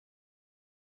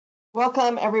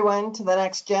Welcome everyone to the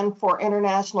next Gen 4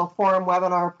 International Forum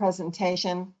webinar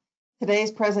presentation.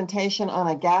 Today's presentation on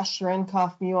a gas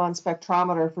Cherenkov muon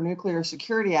spectrometer for nuclear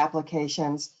security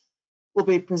applications will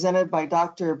be presented by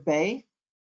Dr. Bay.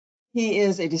 He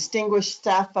is a distinguished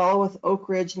staff fellow with Oak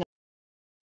Ridge.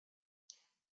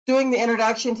 Doing the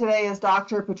introduction today is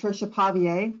Dr. Patricia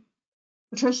Pavier.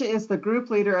 Patricia is the group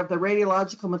leader of the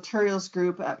Radiological Materials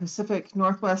Group at Pacific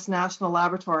Northwest National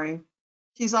Laboratory.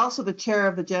 She's also the chair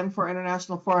of the Gen 4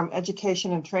 International Forum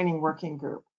Education and Training Working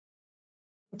Group.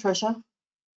 Patricia?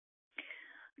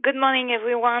 Good morning,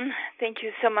 everyone. Thank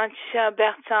you so much,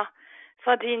 Bertha,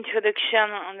 for the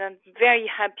introduction. And I'm very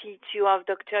happy to have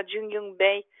Dr. Junyoung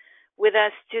Bae with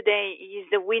us today. He is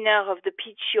the winner of the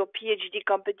PhD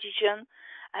competition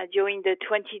during the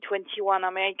 2021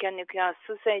 American Nuclear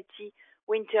Society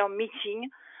Winter Meeting.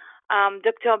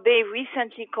 Dr. Bae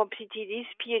recently completed his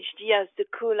PhD at the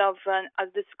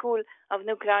School of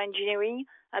Nuclear Engineering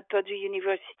at Purdue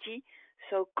University.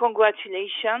 So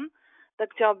congratulations,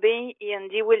 Dr. Bae, and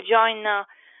he will join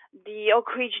the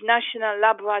Oak Ridge National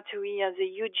Laboratory as a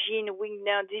Eugene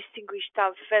Wigner Distinguished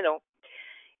Staff Fellow.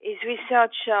 His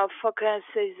research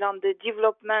focuses on the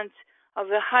development of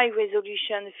a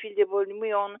high-resolution fieldable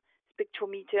muon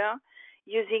spectrometer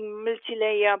using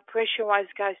multi-layer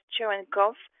pressurized gas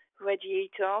Cherenkov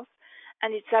radiators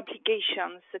and its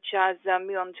applications such as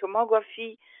muon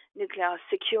tomography, nuclear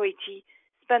security,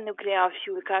 spent nuclear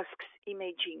fuel casks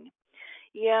imaging.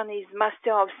 He earned his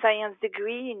Master of Science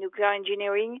degree in nuclear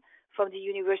engineering from the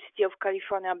University of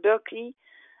California, Berkeley,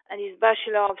 and his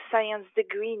Bachelor of Science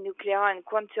degree in nuclear and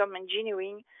quantum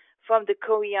engineering from the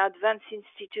Korea Advanced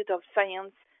Institute of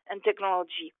Science and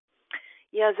Technology.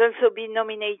 He has also been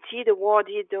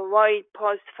awarded the Roy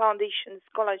Post Foundation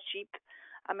Scholarship,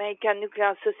 American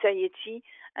Nuclear Society,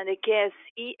 and the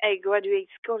KSEA Graduate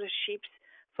Scholarships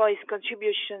for his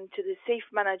contribution to the safe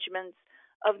management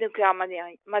of nuclear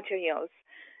materials.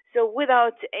 So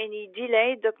without any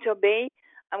delay, Dr. Bae,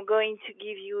 I'm going to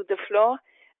give you the floor.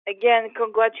 Again,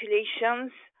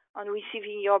 congratulations on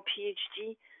receiving your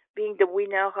PhD, being the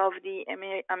winner of the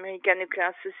American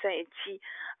Nuclear Society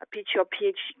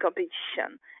PhD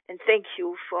competition. And thank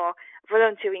you for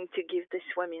volunteering to give this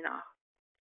webinar.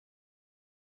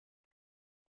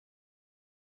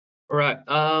 All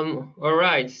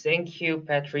right. Thank you,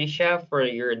 Patricia, for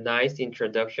your nice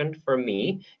introduction for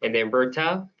me, and then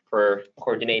Berta for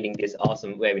coordinating this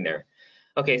awesome webinar.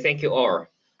 Okay, thank you all.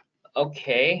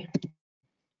 Okay,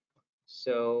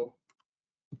 so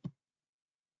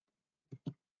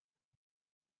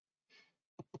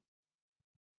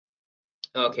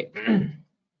okay.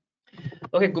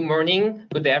 Okay, good morning,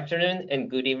 good afternoon, and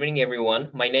good evening, everyone.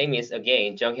 My name is,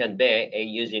 again, Junghyun Bae, a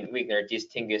Eugene Wigner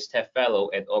Distinguished Staff Fellow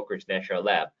at Oak Ridge National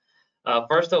Lab.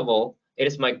 First of all, it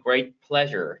is my great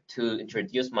pleasure to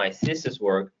introduce my thesis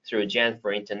work through Gen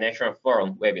 4 International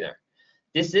Forum webinar.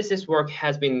 This thesis work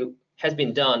has been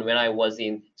done when I was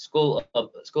in School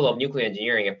of Nuclear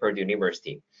Engineering at Purdue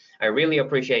University. I really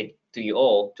appreciate to you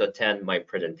all to attend my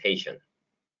presentation.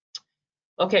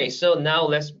 Okay, so now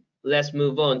let's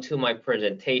move on to my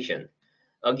presentation.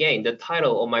 Again, the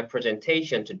title of my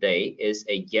presentation today is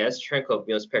a gas Cherenkov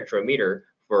muon spectrometer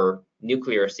for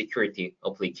nuclear security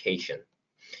application.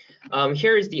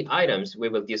 Here is the items we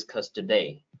will discuss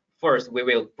today. First, we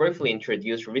will briefly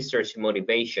introduce research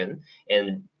motivation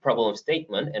and problem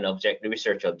statement and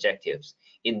research objectives.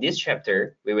 In this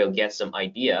chapter, we will get some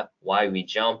idea why we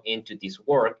jump into this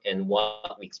work and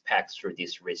what we expect through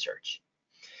this research.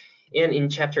 And in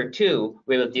chapter 2,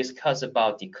 we will discuss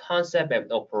about the concept and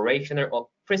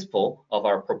operational principle of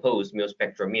our proposed muon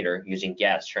spectrometer using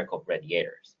gas Cherenkov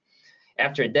radiators.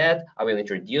 After that, I will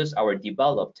introduce our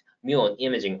developed muon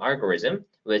imaging algorithm,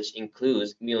 which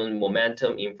includes muon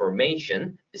momentum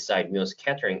information beside muon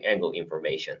scattering angle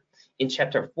information. In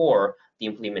chapter 4, the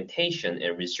implementation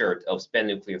and result of spent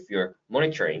nuclear fuel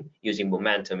monitoring using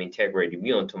momentum integrated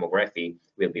muon tomography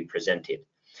will be presented.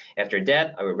 After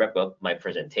that, I will wrap up my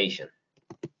presentation.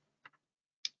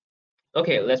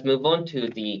 Okay, let's move on to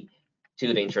the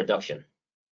introduction.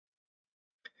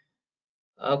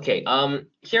 Okay,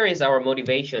 here is our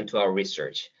motivation to our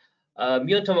research.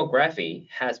 Muon tomography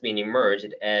has been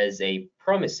emerged as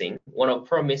one of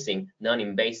promising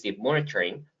non-invasive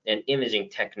monitoring and imaging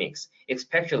techniques,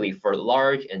 especially for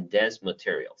large and dense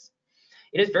materials.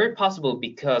 It is very possible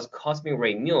because cosmic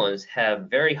ray muons have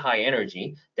very high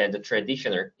energy than the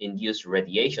traditional induced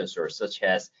radiation source, such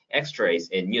as X-rays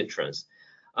and neutrons.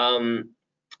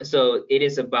 So it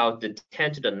is about the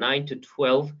 10 to the 9 to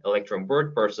 12 electron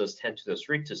volt versus 10 to the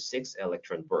 3 to 6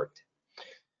 electron volt.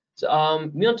 So,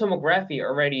 muon tomography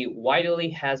already widely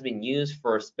has been used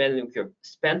for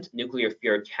spent nuclear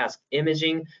fuel cask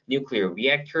imaging, nuclear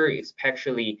reactor,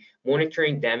 especially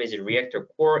monitoring damaged reactor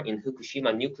core in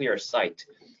Fukushima nuclear site,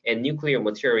 and nuclear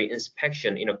material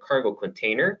inspection in a cargo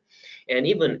container, and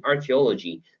even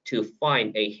archaeology to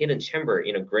find a hidden chamber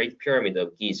in a Great Pyramid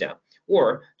of Giza,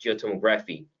 or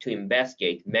geotomography to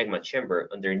investigate magma chamber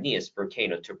underneath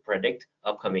volcano to predict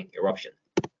upcoming eruption.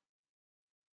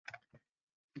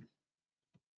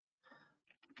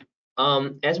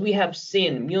 As we have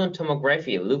seen, muon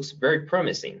tomography looks very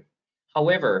promising.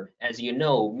 However, as you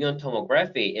know, muon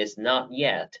tomography is not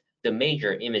yet the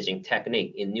major imaging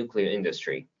technique in nuclear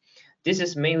industry. This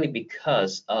is mainly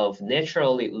because of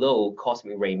naturally low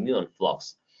cosmic ray muon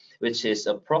flux, which is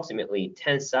approximately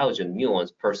 10,000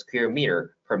 muons per square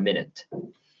meter per minute.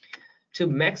 To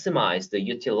maximize the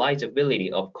utilizability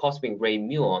of cosmic ray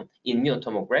muon in muon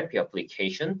tomography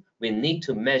application, we need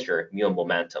to measure muon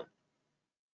momentum.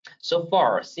 So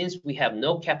far, since we have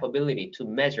no capability to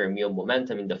measure muon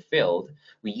momentum in the field,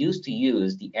 we used to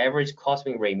use the average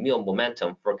cosmic ray muon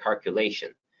momentum for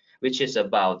calculation, which is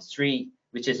about 3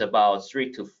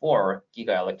 to 4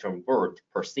 gigaelectron-volt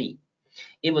per C.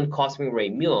 Even cosmic ray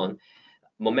muon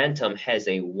momentum has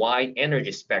a wide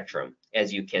energy spectrum,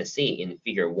 as you can see in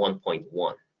figure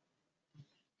 1.1.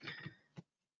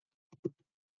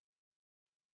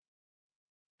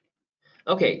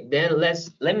 Okay, then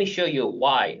let me show you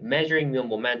why measuring muon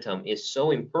momentum is so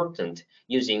important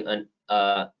using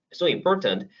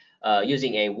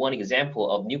one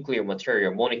example of nuclear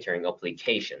material monitoring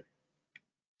application.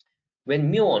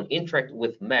 When muon interact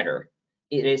with matter,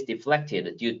 it is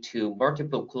deflected due to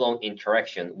multiple Coulomb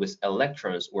interaction with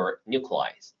electrons or nuclei.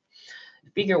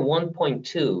 Figure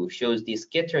 1.2 shows the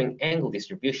scattering angle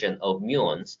distribution of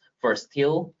muons for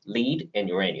steel, lead, and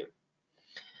uranium.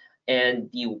 And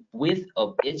the width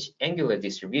of each angular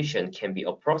distribution can be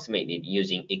approximated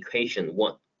using equation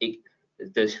 1,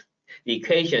 the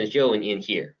equation shown in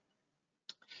here.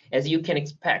 As you can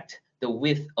expect, the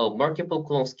width of multiple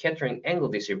Coulomb scattering angle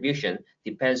distribution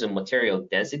depends on material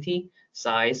density,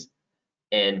 size,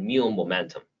 and muon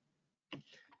momentum.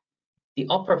 The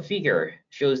upper figure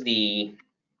shows the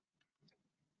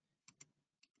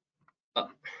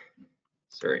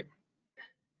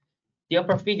The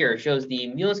upper figure shows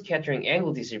the muon scattering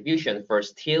angle distribution for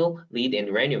steel, lead, and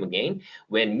uranium again,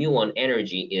 when muon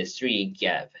energy is 3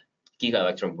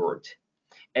 gigaelectron-volt.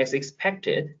 As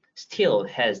expected, steel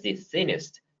has the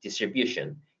thinnest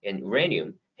distribution, and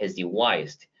uranium has the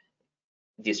widest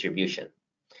distribution.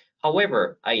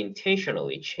 However, I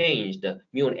intentionally changed the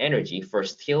muon energy for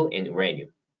steel and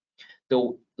uranium.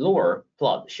 The lower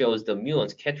plot shows the muon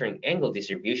scattering angle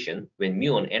distribution when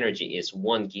muon energy is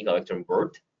 1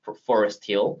 gigaelectron-volt for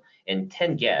steel and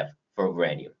 10 GeV for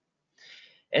uranium.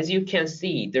 As you can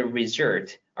see, the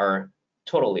results are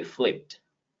totally flipped.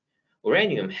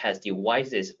 Uranium has the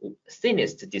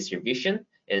thinnest distribution,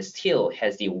 and steel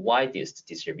has the widest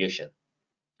distribution.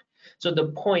 So the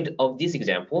point of this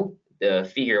example, the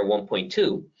figure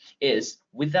 1.2, is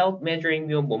without measuring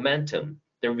muon momentum,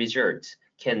 the results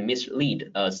can mislead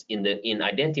us in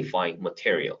identifying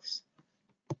materials.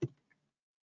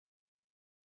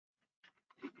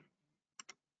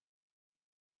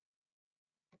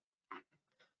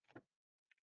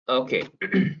 Okay.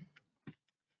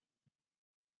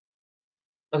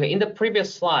 Okay, in the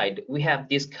previous slide, we have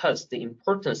discussed the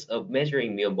importance of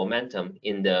measuring muon momentum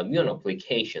in the muon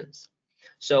applications.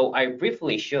 So I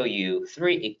briefly show you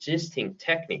 3 existing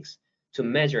techniques to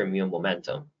measure muon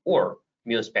momentum, or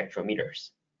muon spectrometers.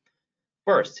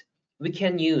 First, we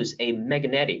can use a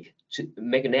magnetic to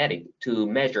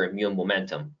measure muon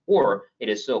momentum, or it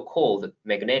is so-called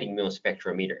magnetic muon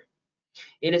spectrometer.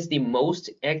 It is the most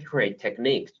accurate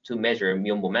technique to measure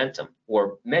muon momentum,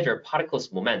 or measure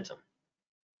particles momentum.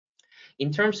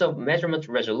 In terms of measurement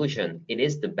resolution, it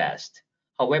is the best.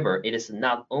 However, it is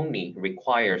not only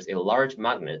requires a large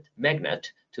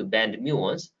magnet to bend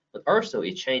muons, but also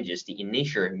it changes the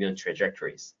initial muon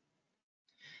trajectories.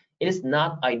 It is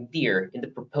not ideal in the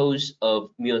purpose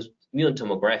of muon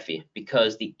tomography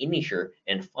because the initial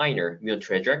and final muon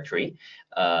trajectory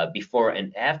before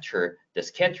and after the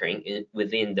scattering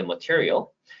within the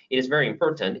material, it is very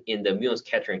important in the muon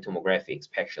scattering tomography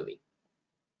especially.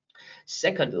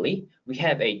 Secondly, we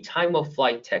have a time of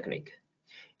flight technique.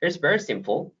 It's very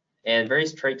simple and very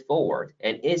straightforward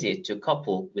and easy to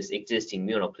couple with existing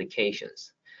muon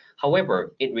applications.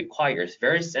 However, it requires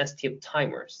very sensitive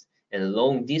timers and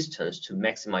long distance to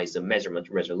maximize the measurement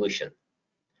resolution.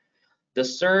 The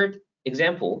third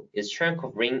example is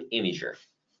Cherenkov ring imager.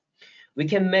 We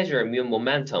can measure muon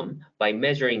momentum by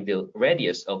measuring the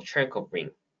radius of Cherenkov ring.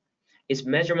 its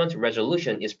measurement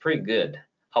resolution is pretty good.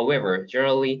 However,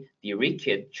 generally, the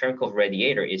rigid Cherenkov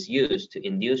radiator is used to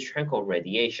induce Cherenkov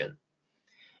radiation,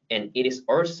 and it is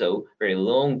also very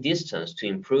long distance to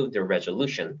improve the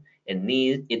resolution, and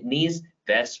it needs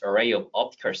vast array of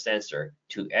optical sensor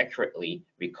to accurately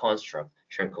reconstruct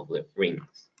Cherenkov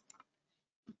rings.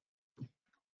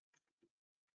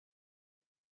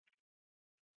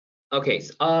 Okay,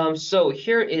 so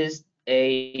here is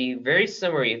a very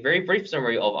brief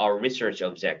summary of our research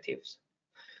objectives.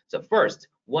 So first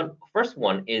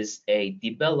one is a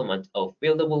development of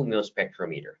fieldable Muon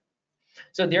spectrometer.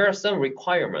 So there are some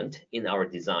requirements in our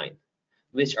design,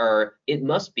 which are it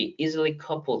must be easily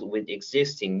coupled with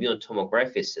existing muon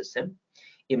tomography system.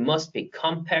 It must be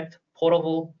compact,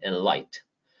 portable, and light.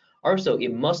 Also,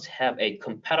 it must have a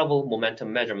compatible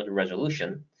momentum measurement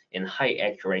resolution and high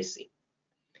accuracy.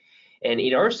 And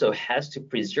it also has to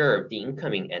preserve the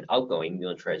incoming and outgoing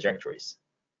muon trajectories.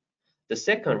 The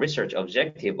second research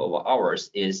objective of ours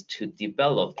is to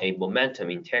develop a momentum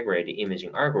integrated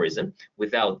imaging algorithm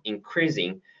without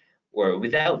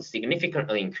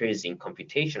significantly increasing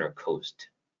computational cost.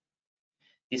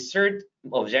 The third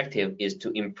objective is to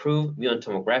improve muon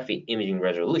tomography imaging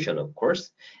resolution, of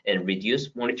course, and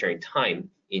reduce monitoring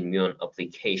time in muon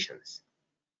applications.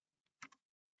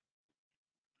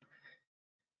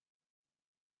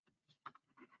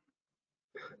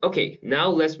 Okay, now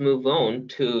let's move on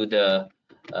to the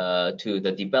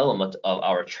development of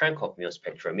our Cherenkov Muon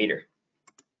spectrometer.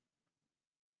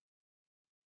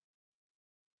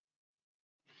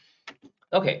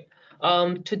 Okay,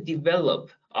 to develop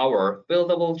our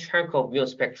fieldable Cherenkov Muon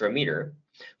spectrometer,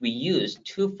 we use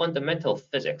two fundamental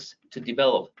physics to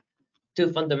develop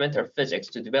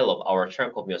our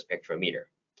Cherenkov Muon spectrometer.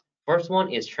 First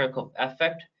one is Cherenkov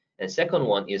effect, and second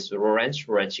one is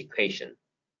Lorentz equation.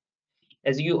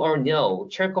 As you all know,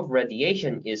 Cherenkov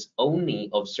radiation is only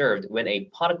observed when a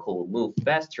particle moves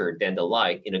faster than the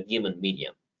light in a given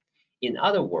medium. In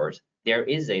other words, there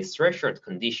is a threshold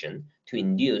condition to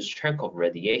induce Cherenkov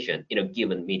radiation in a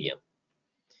given medium.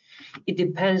 It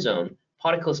depends on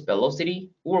particle's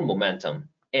velocity or momentum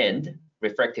and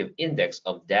refractive index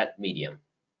of that medium.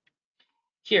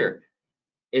 Here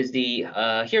is the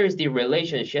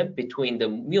relationship between the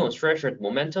muon threshold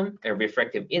momentum and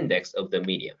refractive index of the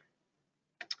medium.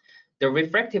 The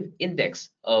refractive index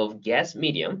of gas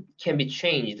medium can be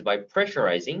changed by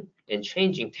pressurizing and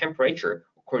changing temperature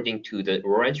according to the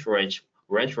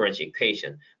Lorentz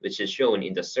equation, which is shown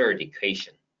in the third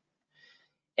equation.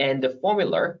 And the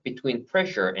formula between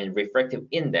pressure and refractive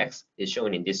index is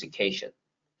shown in this equation.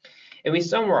 And we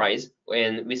summarize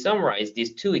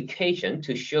these two equations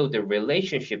to show the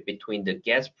relationship between the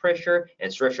gas pressure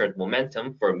and threshold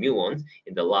momentum for muons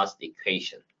in the last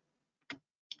equation.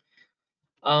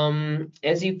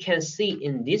 As you can see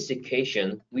in this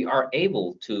equation, we are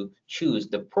able to choose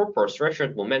the proper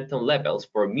threshold momentum levels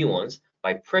for muons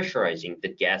by pressurizing the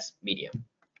gas medium.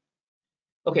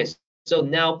 Okay, so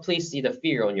now please see the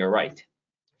figure on your right,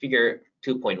 figure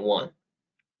 2.1.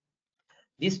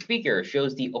 This figure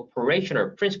shows the operational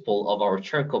principle of our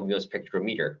Cherenkov Muon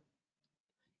spectrometer.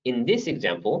 In this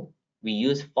example, we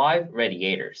use 5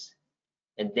 radiators,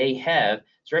 and they have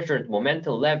threshold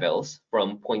momentum levels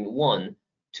from 0.1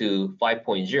 to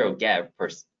 5.0 gap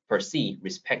per C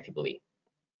respectively.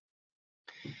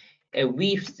 And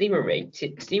we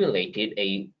simulated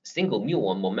a single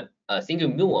muon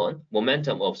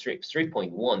momentum of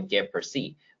 3.1 gap per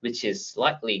C, which is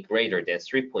slightly greater than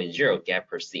 3.0 gap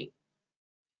per C.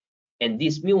 And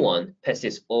this muon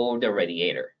passes all the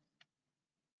radiator.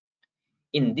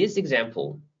 In this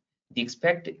example,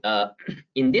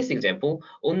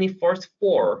 only first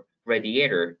 4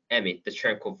 radiator emit the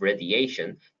Cherenkov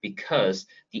radiation because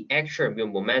the actual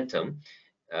muon momentum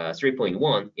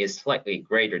 3.1 is slightly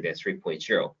greater than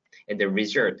 3.0, and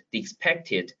the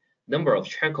expected number of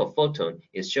Cherenkov photon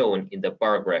is shown in the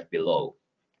bar graph below.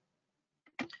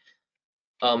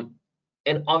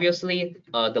 And obviously,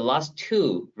 the last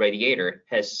 2 radiator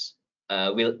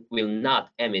will not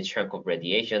emit Cherenkov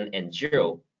radiation, and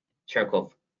 0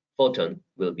 Cherenkov photon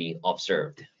will be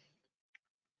observed.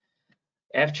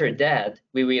 After that,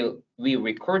 we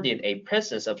recorded a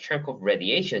presence of Cherenkov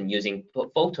radiation using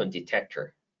photon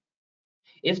detector.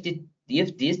 If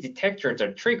these detectors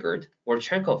are triggered or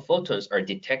Cherenkov photons are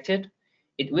detected,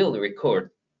 it will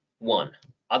record 1,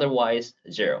 otherwise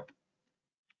 0.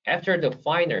 After the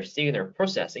final signal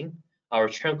processing, our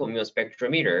Cherenkov Muon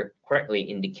spectrometer correctly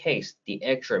indicates the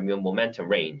actual muon momentum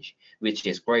range, which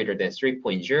is greater than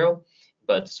 3.0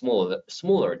 but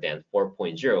smaller than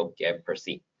 4.0 gap per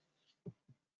C.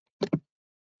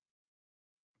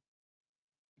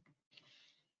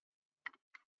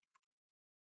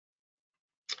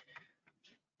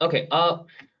 Okay.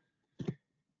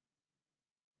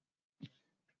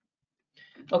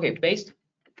 Okay.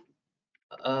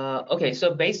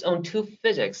 So based on two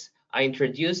physics I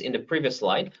introduced in the previous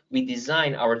slide, we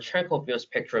designed our Cherenkov muon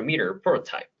spectrometer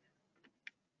prototype.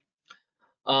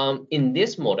 In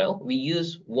this model, we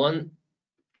use one.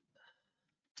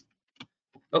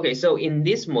 Okay, so in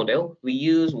this model, we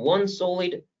use one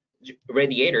solid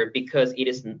radiator because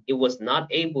it was not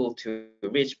able to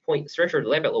reach threshold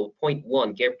level of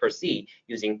 0.1 gap per C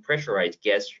using pressurized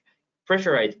gas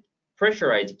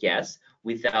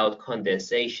without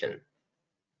condensation.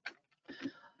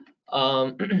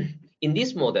 In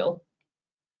this model,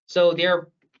 so the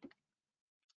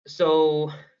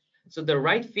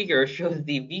right figure shows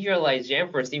the visualized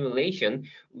Janford simulation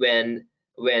when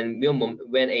a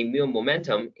muon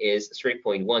momentum is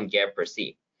 3.1 gap per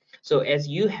C. So as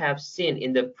you have seen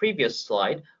in the previous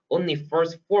slide, only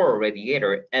first 4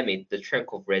 radiators emit the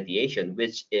Cherenkov radiation,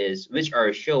 which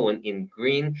are shown in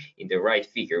green in the right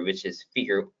figure, which is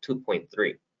figure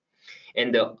 2.3.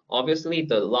 And obviously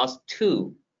the last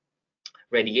 2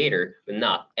 radiators will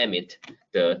not emit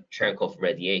the Cherenkov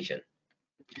radiation.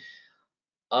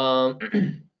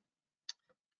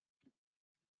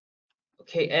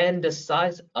 Okay, and the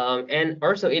size, and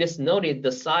also it is noted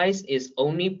the size is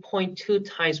only 0.2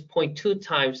 times 0.2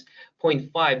 times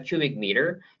 0.5 cubic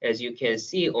meter, as you can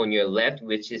see on your left,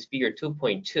 which is figure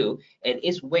 2.2, and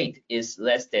its weight is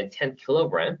less than 10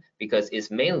 kilogram because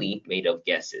it's mainly made of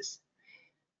gases.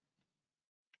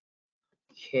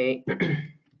 Okay.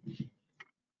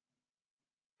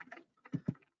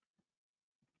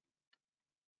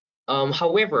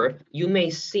 However, you may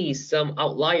see some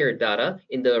outlier data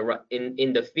in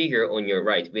the figure on your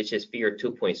right, which is figure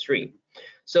 2.3.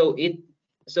 So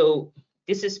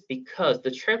this is because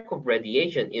the Cherenkov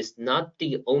radiation is not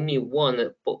the only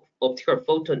one optical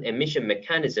photon emission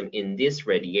mechanism in this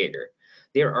radiator.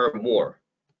 There are more.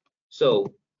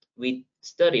 So we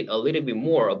studied a little bit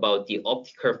more about the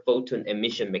optical photon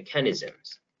emission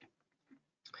mechanisms.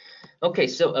 Okay,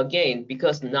 so again,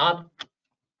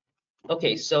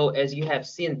 so as you have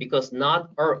seen, because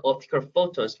not all optical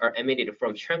photons are emitted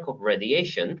from Cherenkov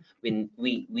radiation,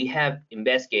 we have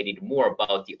investigated more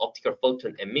about the optical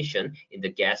photon emission in the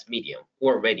gas medium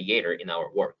or radiator in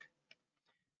our work.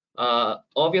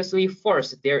 Obviously,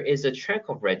 first, there is a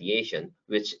Cherenkov radiation,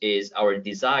 which is our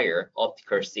desired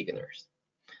optical signals.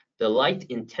 The light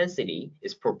intensity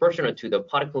is proportional to the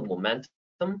particle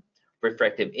momentum,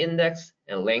 refractive index,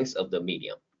 and length of the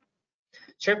medium.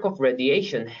 Cherenkov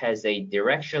radiation has a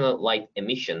directional light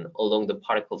emission along the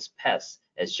particle's path,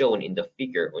 as shown in the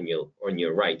figure on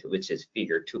your right, which is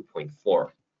figure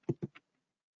 2.4.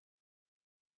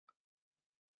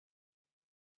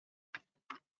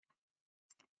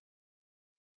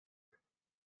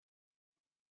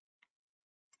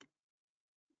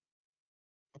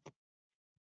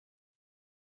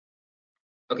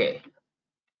 Okay.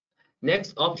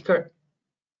 Next optical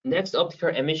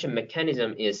emission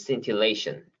mechanism is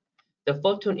scintillation. The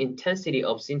photon intensity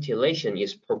of scintillation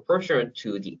is proportional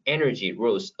to the energy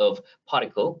loss of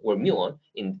particle or muon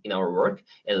in our work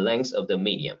and length of the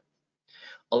medium.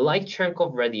 Unlike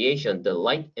Cherenkov radiation, the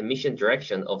light emission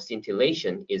direction of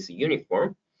scintillation is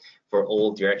uniform for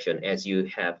all direction, as you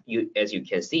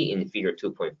can see in figure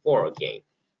 2.4 again.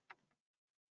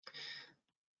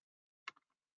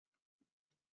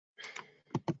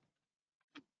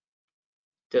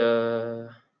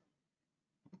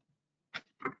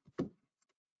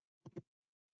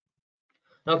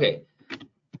 Okay,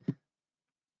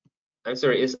 I'm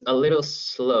sorry, it's a little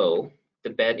slow, the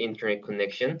bad internet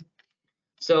connection.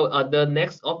 So the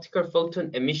next optical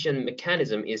photon emission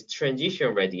mechanism is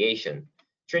transition radiation.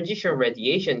 Transition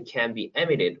radiation can be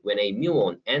emitted when a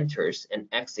muon enters and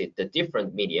exits the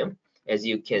different medium, as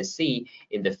you can see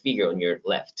in the figure on your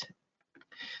left.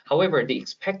 However, the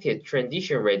expected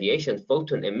transition radiation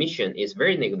photon emission is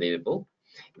very negligible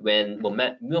when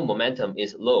muon momentum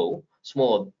is low,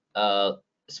 smaller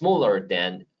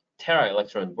than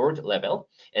tera-electron volt level,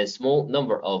 and small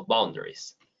number of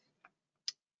boundaries.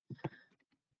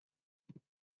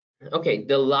 Okay,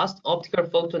 the last optical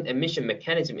photon emission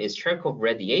mechanism is Cherenkov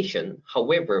radiation,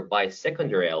 however, by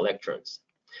secondary electrons.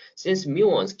 Since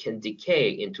muons can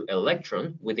decay into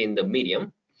electron within the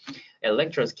medium,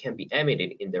 electrons can be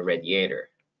emitted in the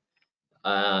radiator.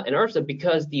 And also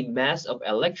because the mass of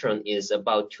electron is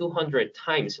about 200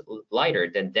 times lighter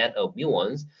than that of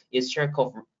muons, its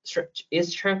Cherenkov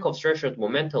threshold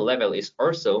momentum level is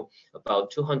also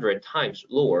about 200 times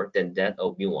lower than that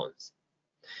of muons.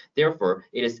 Therefore,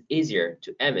 it is easier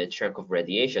to emit Cherenkov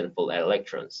radiation for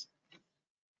electrons.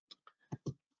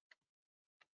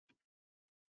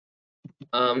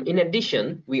 In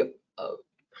addition, we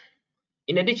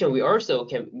also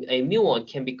a muon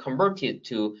can be converted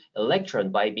to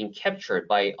electron by being captured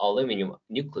by aluminum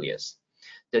nucleus.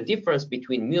 The difference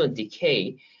between muon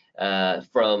decay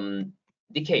from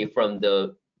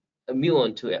the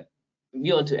muon to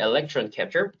electron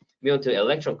capture, muon to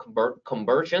electron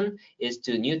conversion is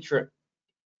to neutrino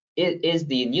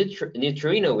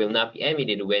will not be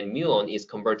emitted when muon is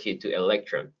converted to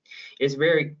electron.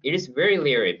 It is very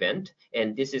rare event,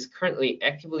 and this is currently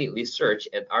actively researched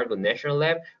at Argonne National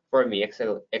Lab, Fermi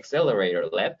Accelerator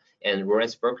Lab, and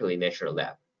Lawrence Berkeley National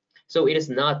Lab. So it is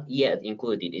not yet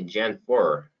included in Gen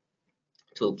 4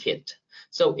 toolkit.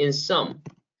 So in sum,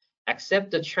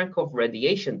 except the Cherenkov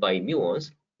radiation by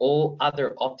muons, all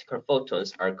other optical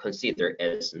photons are considered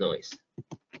as noise.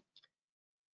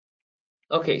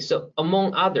 Okay, so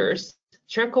among others,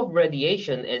 Cherenkov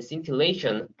radiation and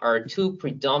scintillation are two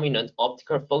predominant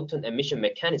optical photon emission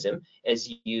mechanisms, as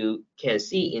you can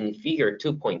see in figure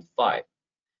 2.5.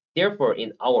 Therefore,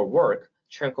 in our work,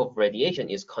 Cherenkov radiation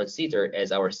is considered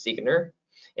as our signal,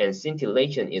 and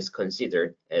scintillation is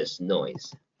considered as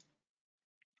noise.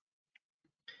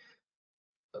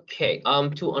 Okay,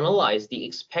 to analyze the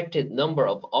expected number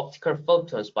of optical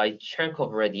photons by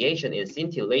Cherenkov radiation and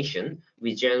scintillation,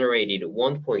 we generated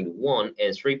 1.1 and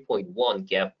 3.1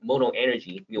 gap mono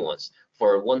energy muons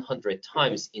for 100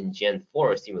 times in Gen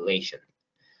 4 simulation.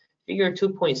 Figure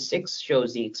 2.6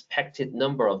 shows the expected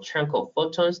number of Cherenkov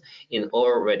photons in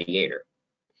our radiator.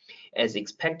 As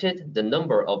expected, the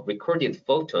number of recorded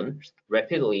photons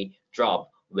rapidly drop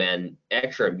when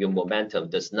actual muon momentum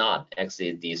does not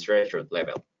exceed the threshold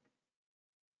level.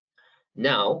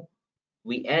 Now,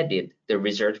 we added the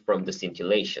result from the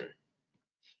scintillation.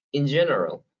 In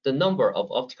general, the number of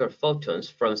optical photons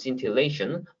from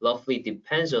scintillation roughly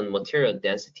depends on material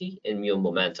density and muon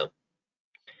momentum.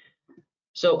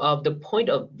 So the point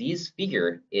of this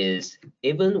figure is,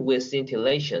 even with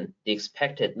scintillation, the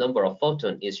expected number of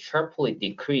photons is sharply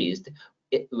decreased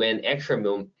when actual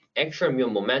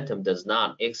muon momentum does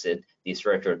not exceed the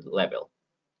threshold level.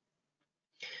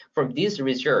 From this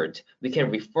result, we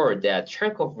can refer that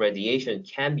Cherenkov radiation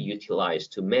can be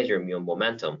utilized to measure muon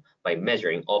momentum by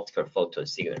measuring optical photon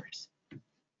signals.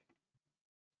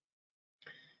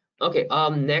 Okay,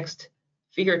 next,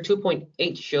 figure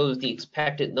 2.8 shows the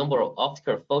expected number of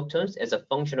optical photons as a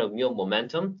function of muon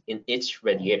momentum in each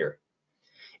radiator.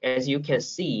 As you can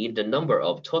see, the number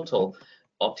of total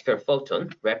optical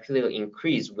photons rapidly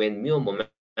increase when muon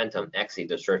momentum exceeds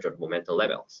the threshold momentum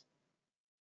levels.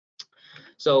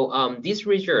 So these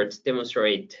results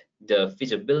demonstrate the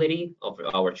feasibility of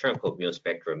our Cherenkov muon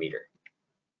spectrometer.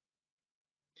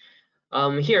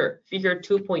 Here, figure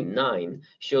 2.9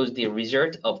 shows the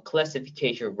result of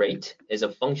classification rate as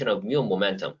a function of muon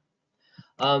momentum.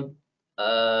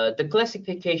 The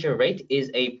classification rate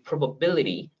is a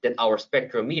probability that our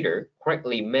spectrometer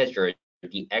correctly measured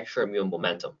the actual muon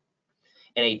momentum.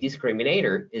 And a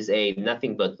discriminator is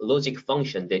nothing but logic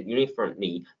function that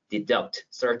uniformly deduct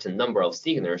certain number of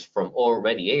signals from all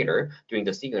radiator during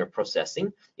the signal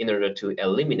processing in order to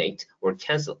eliminate or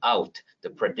cancel out the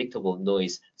predictable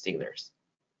noise signals.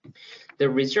 The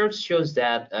result shows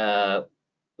that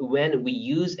when we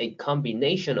use a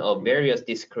combination of various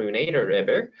discriminator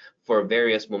level for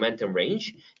various momentum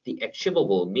range, the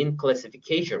achievable mean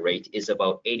classification rate is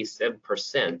about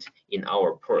 87% in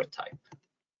our prototype.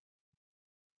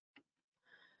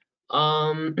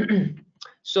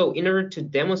 So in order to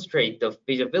demonstrate the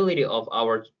feasibility of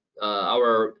our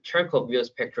Cherenkov muon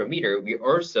spectrometer, we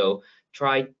also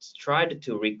tried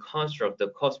to reconstruct the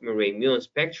cosmic ray muon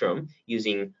spectrum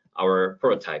using our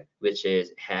prototype, which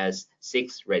has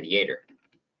 6 radiators.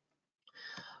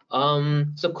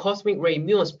 So cosmic ray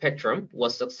muon spectrum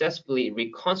was successfully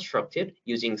reconstructed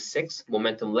using 6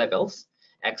 momentum levels,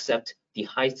 except the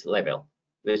height level,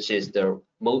 which is the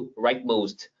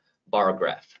rightmost bar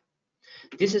graph.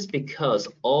 This is because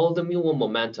all the muon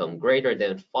momentum greater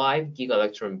than 5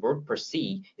 gigaelectron-volt per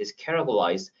C is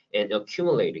categorized and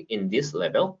accumulated in this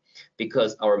level,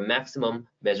 because our maximum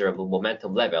measurable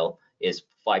momentum level is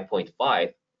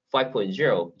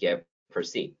 5.0 gap per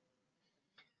C.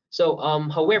 So,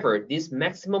 however, this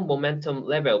maximum momentum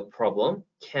level problem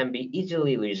can be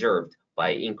easily resolved by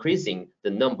increasing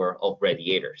the number of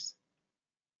radiators.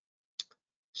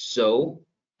 So,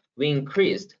 we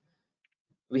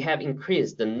have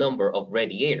increased the number of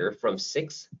radiators from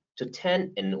 6 to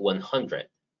 10 and 100.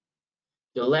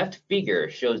 The left figure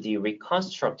shows the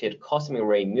reconstructed cosmic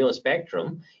ray muon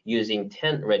spectrum using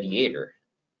 10 radiators,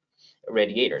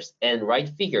 and right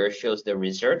figure shows the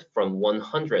result from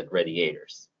 100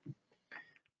 radiators.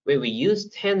 When we use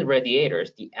 10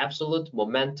 radiators, the absolute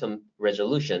momentum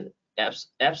measurement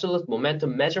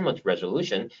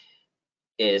resolution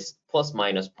is plus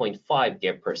minus 0.5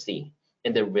 gap per C,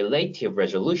 and the relative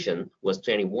resolution was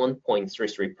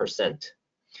 21.33%.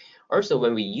 Also,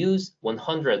 when we use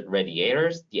 100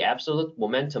 radiators, the absolute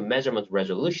momentum measurement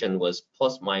resolution was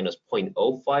plus minus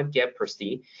 0.05 gap per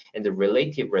C, and the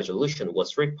relative resolution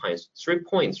was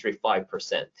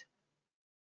 3.35%.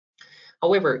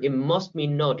 However, it must be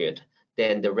noted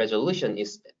that the resolution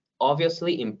is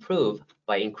obviously improved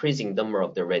by increasing the number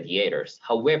of the radiators.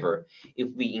 However, if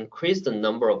we increase the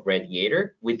number of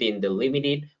radiator within the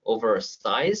limited overall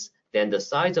size, then the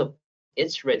size of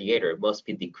each radiator must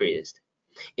be decreased.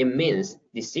 It means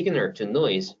the signal to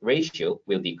noise ratio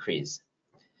will decrease.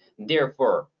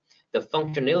 Therefore, the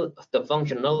functionality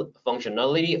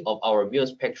of our Muon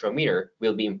spectrometer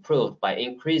will be improved by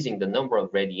increasing the number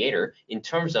of radiator in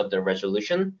terms of the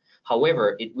resolution.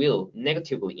 However, it will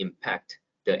negatively impact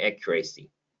the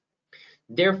accuracy.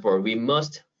 Therefore, we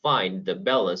must find the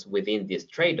balance within this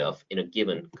trade-off in a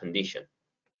given condition.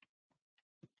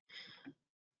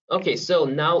 Okay, so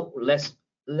now let's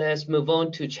move on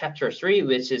to chapter 3,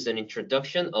 which is an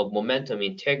introduction of momentum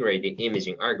integrated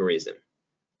imaging algorithm.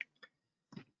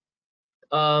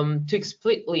 To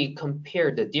explicitly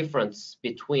compare the difference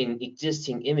between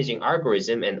existing imaging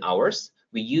algorithm and ours,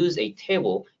 we use a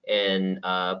table, and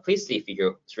please see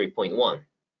figure 3.1.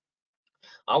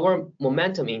 Our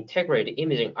momentum integrated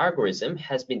imaging algorithm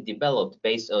has been developed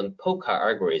based on PoCA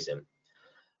algorithm,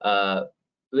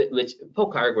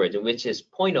 which is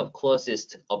point of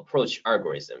closest approach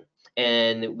algorithm,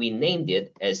 and we named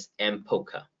it as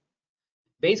mPoCA.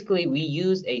 Basically, we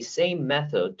use a same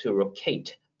method to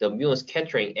locate the muon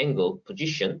scattering angle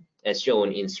position as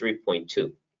shown in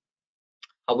 3.2.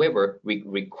 However, we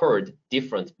record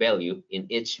different value in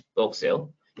each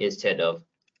voxel instead of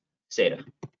zeta.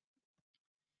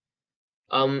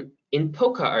 In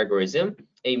PoCA algorithm,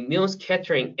 a muon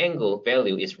scattering angle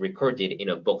value is recorded in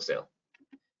a voxel.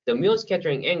 The muon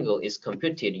scattering angle is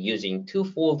computed using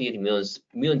two-folded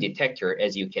muon detector,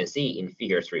 as you can see in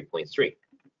figure 3.3.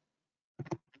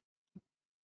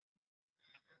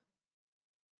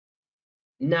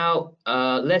 Now,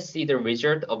 let's see the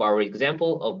result of our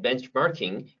example of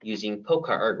benchmarking using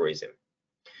PoCA algorithm.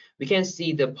 We can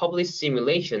see the published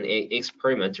simulation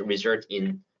experiment result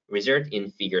in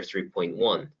figure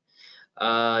 3.1.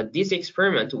 This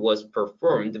experiment was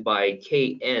performed by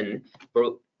K.N.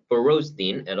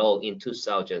 Borosdin et al. In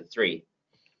 2003.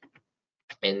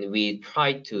 And we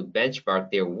tried to benchmark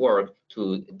their work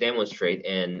to demonstrate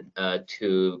and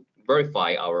to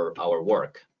verify our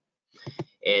work.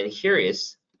 And here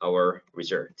is our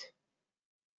result.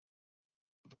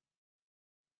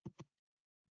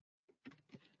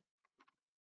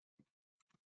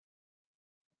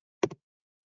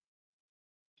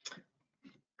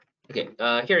 Okay,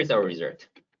 here is our result.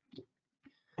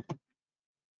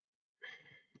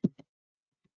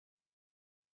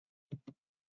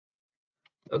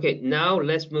 Okay, now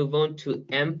let's move on to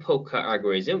mPoCA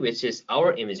algorithm, which is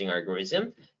our imaging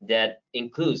algorithm that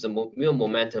includes the muon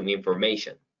momentum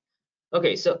information.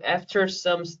 Okay, so after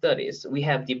some studies, we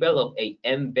have developed a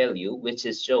m value, which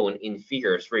is shown in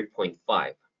figure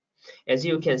 3.5. As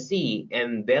you can see,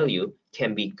 m value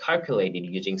can be calculated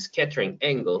using scattering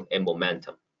angle and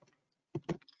momentum.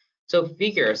 So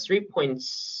figure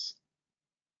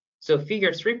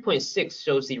 3.6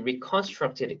 shows the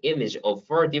reconstructed image of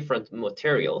 4 different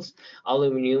materials: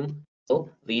 aluminum,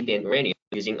 lead, and uranium,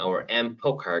 using our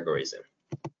mPoCA algorithm.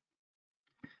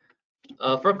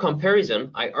 For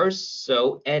comparison, I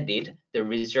also added the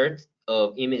result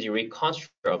of image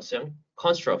reconstruction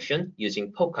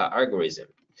using PoCA algorithm.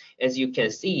 As you can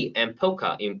see,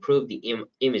 mPoCA improved the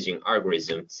imaging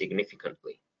algorithm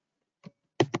significantly.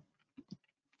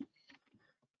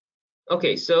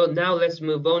 Okay, so now let's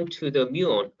move on to the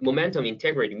momentum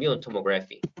integrated muon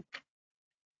tomography.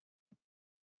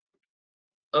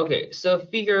 Okay, so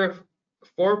figure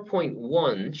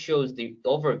 4.1 shows the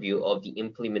overview of the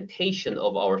implementation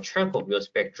of our Cherenkov muon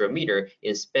spectrometer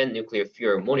in spent nuclear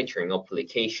fuel monitoring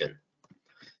application.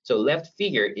 So left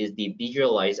figure is the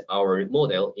visualize our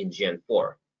model in Gen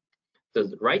 4.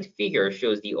 The right figure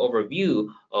shows the overview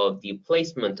of the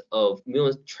placement of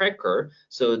muon tracker.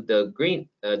 So the green,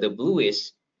 the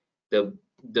bluish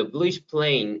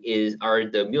plane are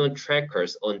the muon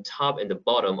trackers on top and the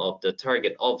bottom of the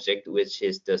target object, which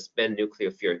is the spent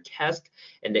nuclear fuel cask,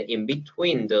 and then in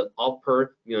between the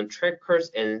upper muon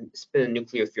trackers and spent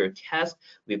nuclear fuel cask,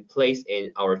 we place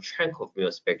in our Cherenkov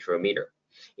muon spectrometer.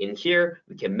 In here,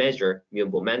 we can measure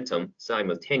muon momentum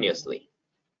simultaneously.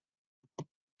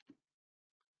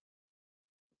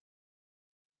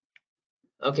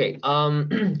 Okay,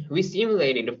 we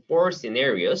simulated 4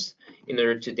 scenarios in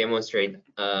order to demonstrate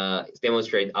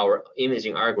our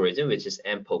imaging algorithm, which is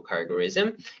mPoCA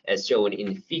algorithm, as shown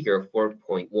in figure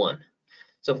 4.1.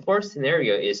 So first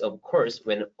scenario is, of course,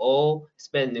 when all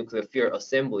spent nuclear fuel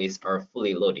assemblies are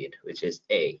fully loaded, which is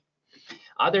A.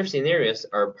 Other scenarios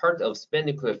are part of spent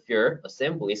nuclear fuel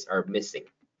assemblies are missing.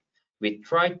 We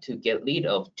tried to get rid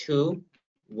of 2,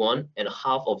 1, and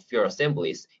half of fuel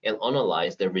assemblies and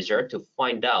analyze the result to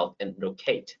find out and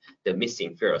locate the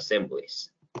missing fuel assemblies.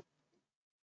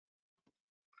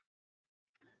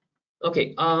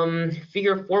 Okay,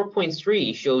 figure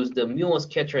 4.3 shows the muon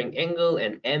scattering angle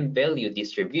and M value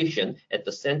distribution at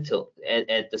the center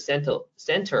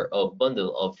of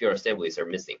bundle of fuel assemblies are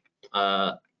missing.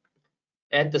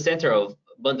 At the center of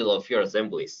bundle of fuel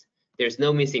assemblies, there's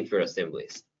no missing fuel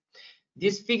assemblies.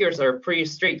 These figures are pretty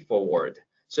straightforward.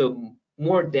 So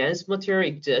more dense material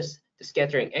exists, the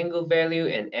scattering angle value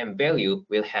and M value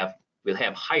will have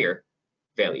higher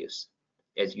values,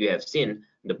 as you have seen in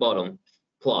the bottom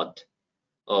plot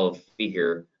of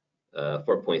figure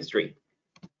 4.3.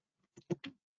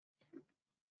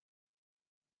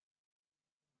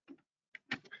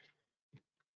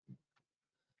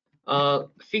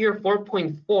 Figure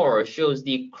 4.4 shows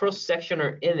the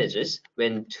cross-sectional images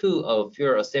when 2 of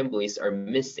fuel assemblies are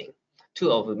missing.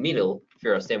 2 of the middle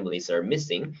fuel assemblies are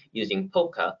missing using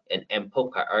PoCA and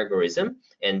mPoCA algorithm,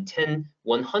 and 10,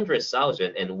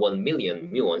 100,000 and 1 million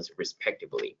muons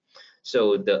respectively.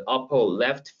 So the upper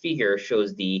left figure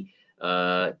shows the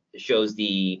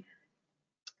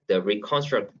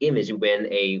reconstruct image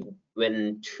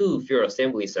when 2 fuel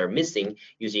assemblies are missing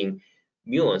using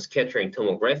muon scattering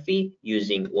tomography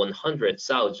using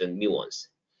 100,000 muons.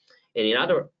 And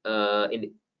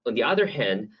on the other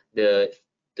hand, the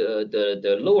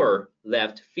lower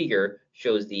left figure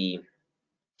shows the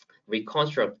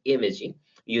reconstruct imaging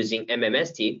using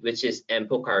MMST, which is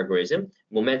mPoCA algorithm,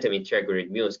 momentum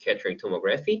integrated muon scattering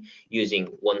tomography using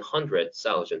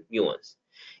 100,000 muons.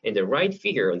 And the right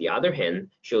figure, on the other hand,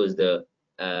 shows the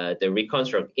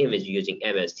reconstruct image using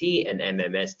MST and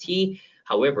MMST.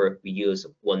 However, we use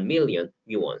 1 million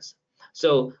muons.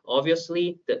 So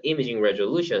obviously, the imaging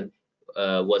resolution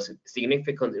was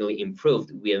significantly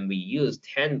improved when we used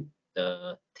 10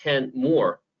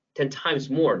 times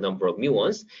more number of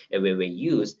muons, and when we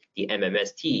use the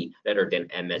MMST rather than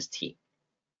MST.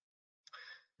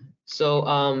 So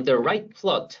the right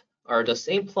plot are the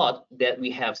same plot that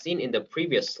we have seen in the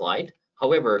previous slide.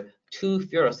 However, 2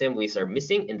 fuel assemblies are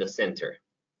missing in the center.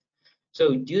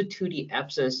 So due to the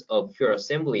absence of fuel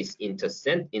assemblies in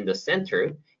the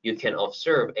center, you can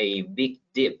observe a big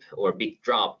dip or big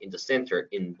drop in the center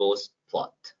in both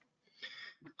plots.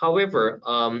 However,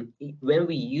 when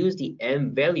we use the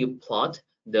M value plot,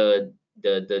 the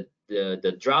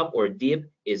drop or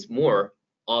dip is more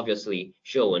obviously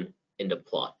shown in the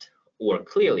plot, or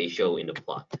clearly shown in the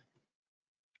plot.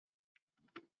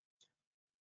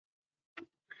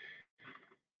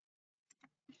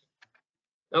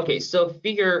 Okay, so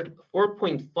figure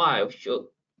 4.5 shows.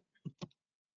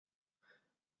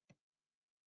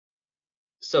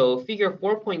 So figure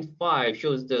 4.5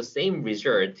 shows the same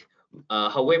result,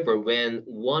 however, when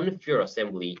 1 fuel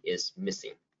assembly is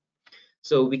missing.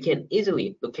 So we can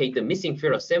easily locate the missing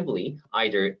fuel assembly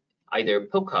either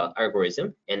PoCA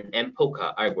algorithm and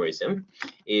mPoCA algorithm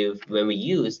when we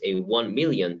use a 1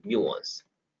 million muons.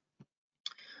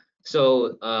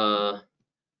 So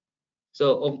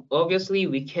obviously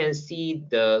we can see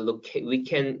we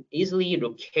can easily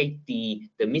locate the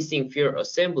missing fuel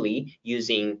assembly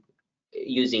using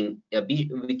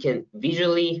we can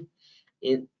visually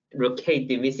locate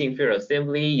the missing fuel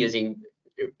assembly using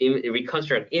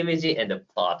reconstruct imaging and the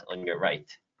plot on your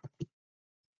right.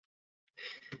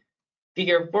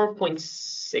 Figure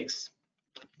 4.6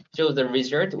 shows the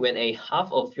result when a half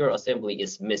of fuel assembly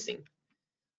is missing.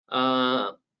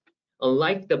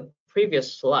 Unlike the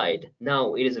previous slide,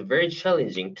 now it is very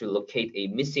challenging to locate a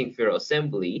missing fuel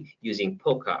assembly using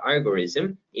PoCA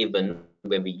algorithm, even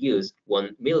when we use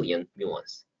 1 million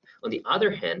muons. On the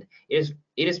other hand, it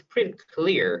is pretty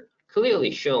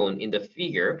clearly shown in the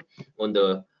figure on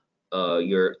the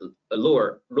your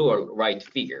lower right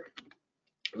figure,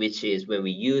 which is when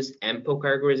we use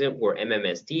mPoCA algorithm or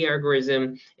MMST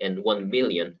algorithm and 1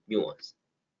 million muons.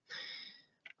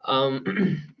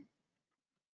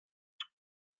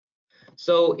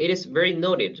 So it is very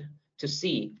noted to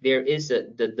see there is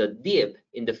the dip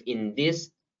in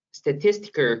this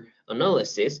statistical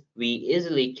analysis. We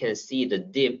easily can see the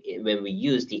dip when we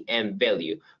use the M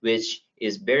value, which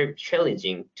is very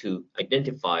challenging to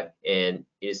identify, and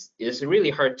it's really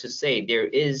hard to say there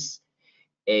is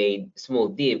a small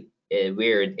dip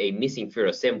where a missing field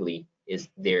assembly is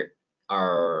there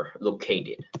are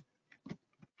located.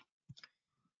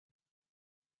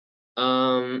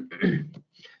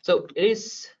 So it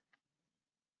is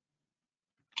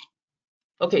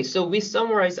okay. So we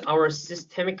summarize our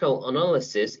systemical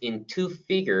analysis in two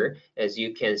figures, as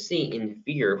you can see in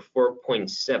figure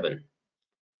 4.7.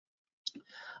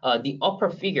 The upper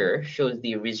figure shows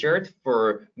the result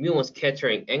for muon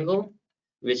scattering angle,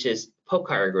 which is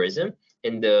PoCA algorithm,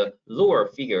 and the lower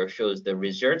figure shows the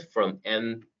result from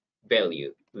m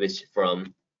value, which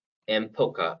from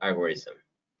mPoCA algorithm.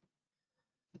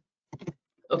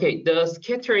 Okay, the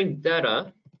scattering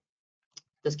data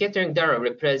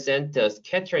represent the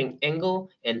scattering angle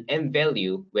and m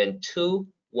value when 2,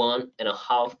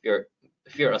 1.5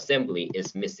 field assembly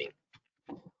is missing.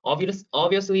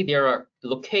 Obviously, they are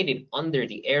located under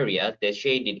the area that's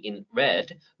shaded in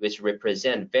red, which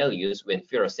represent values when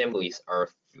field assemblies are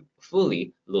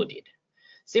fully loaded.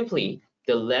 Simply,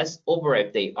 the less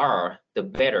overlap they are, the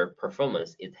better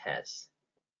performance it has.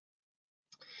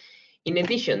 In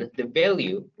addition, the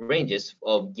value ranges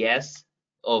of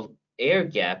air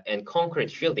gap and concrete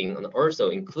shielding are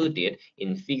also included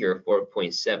in figure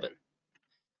 4.7.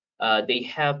 They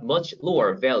have much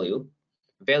lower values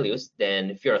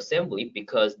than field assembly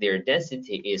because their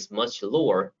density is much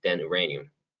lower than uranium.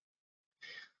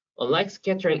 Unlike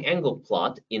scattering angle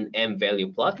plot in m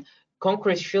value plot,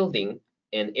 concrete shielding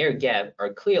and air gap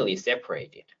are clearly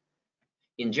separated.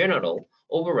 In general,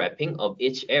 overlapping of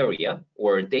each area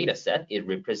or dataset is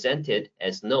represented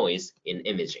as noise in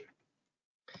imaging.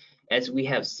 As we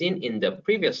have seen in the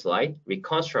previous slide,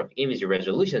 reconstruct image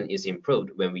resolution is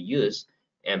improved when we use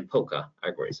mPoCA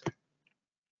algorithm.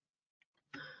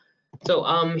 So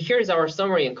here is our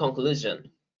summary and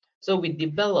conclusion. So we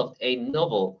developed a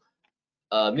novel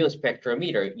Muon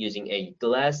spectrometer using a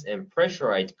glass and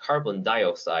pressurized carbon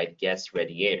dioxide gas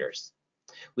radiators.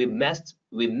 We met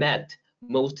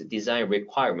most design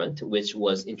requirement which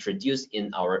was introduced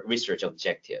in our research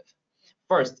objective.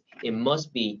 First, it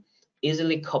must be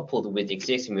easily coupled with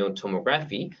existing muon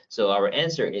tomography. So our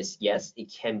answer is yes,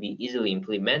 it can be easily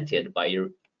implemented by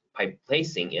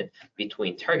placing it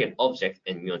between target object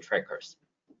and muon trackers.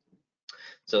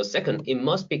 So second, it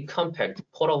must be compact,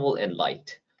 portable, and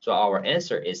light. So our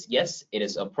answer is yes, it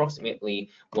is approximately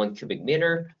 1 cubic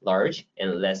meter large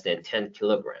and less than 10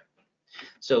 kilogram.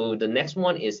 So the next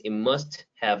one is it must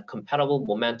have compatible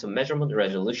momentum measurement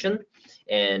resolution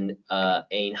and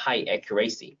a high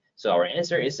accuracy. So our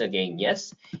answer is again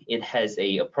yes. It has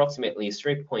a approximately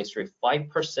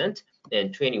 3.35%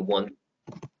 and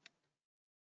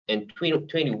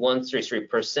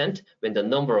 21.33% when the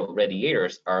number of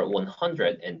radiators are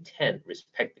 110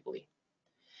 respectively,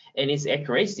 and its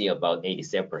accuracy about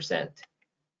 87%.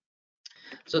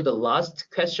 So the last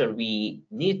question we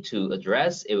need to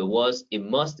address it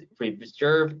must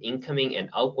preserve incoming and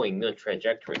outgoing muon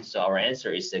trajectory. So our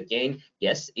answer is again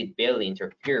yes, it barely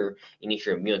interferes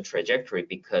initial muon trajectory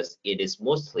because it is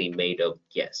mostly made of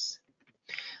gas.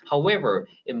 However,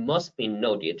 it must be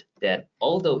noted that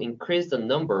although increase the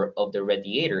number of the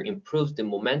radiator improves the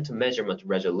momentum measurement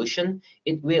resolution,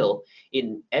 it will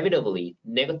inevitably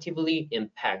negatively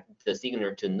impact the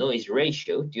signal to noise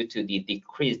ratio due to the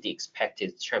decreased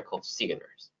expected Cherenkov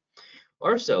signals.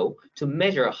 Also, to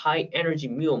measure high energy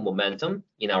muon momentum,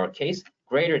 in our case,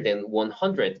 greater than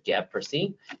 100 gap per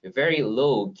C, very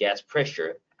low gas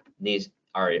pressure needs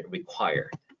are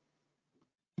required.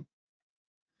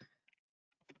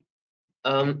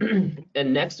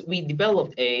 And next, we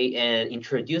developed and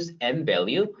introduced m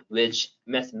value, which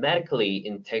mathematically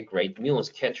integrate muon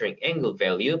scattering angle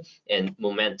value and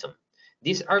momentum.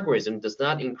 This algorithm does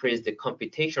not increase the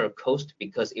computational cost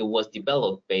because it was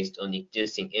developed based on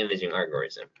existing imaging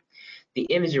algorithm. The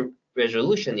image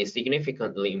resolution is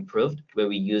significantly improved when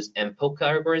we use mPoCA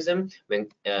algorithm when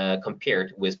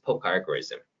compared with PoCA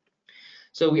algorithm.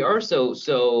 So we also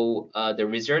saw the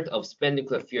result of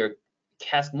sphenical field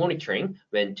cask monitoring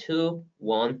when 2,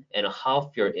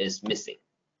 1.5 field is missing.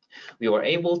 We were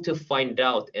able to find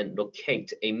out and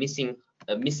locate a missing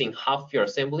half field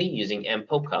assembly using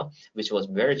mPoCA, which was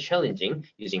very challenging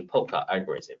using PoCA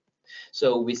algorithm.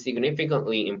 So we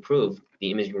significantly improved the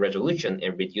imaging resolution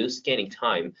and reduced scanning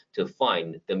time to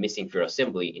find the missing field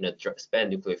assembly in a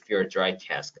sphenical field dry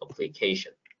cask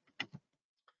application.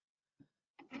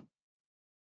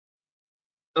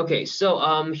 Okay, so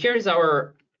here's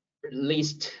our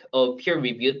list of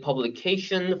peer-reviewed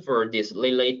publication for this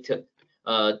related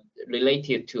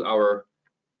to our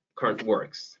current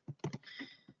works.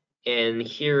 And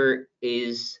here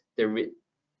is the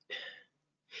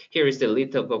Here is the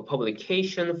list of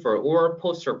publication for oral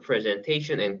poster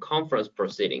presentation and conference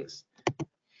proceedings.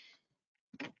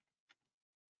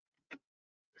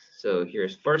 So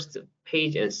here's first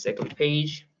page and second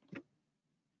page.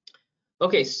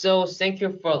 Okay, so thank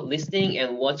you for listening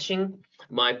and watching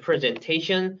my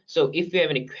presentation. So if you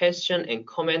have any question and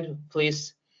comment,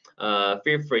 please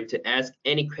feel free to ask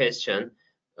any question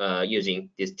using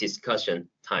this discussion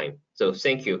time. So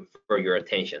thank you for your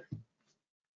attention.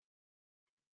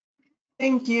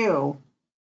 Thank you.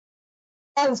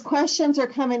 As questions are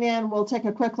coming in, we'll take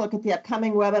a quick look at the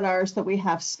upcoming webinars that we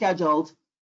have scheduled.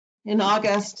 In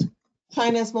August,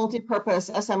 China's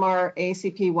multipurpose SMR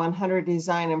ACP 100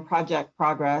 design and project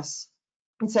progress.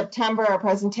 In September, our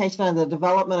presentation on the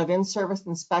development of in-service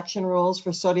inspection rules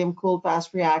for sodium-cooled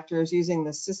fast reactors using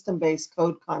the system-based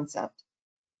code concept.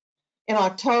 In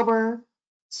October,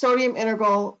 sodium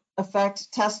integral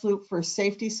effect test loop for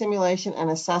safety simulation and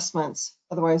assessments,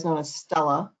 otherwise known as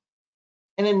STELLA.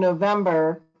 And in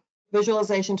November,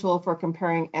 visualization tool for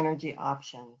comparing energy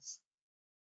options.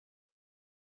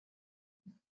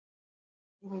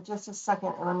 Give me just a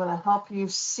second, and I'm going to help you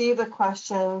see the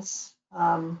questions.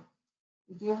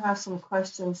 We do have some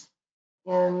questions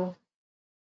in.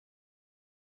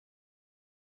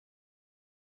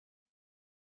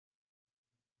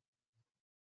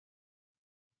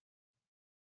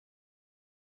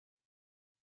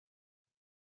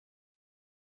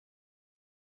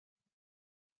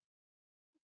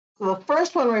 So the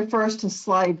first one refers to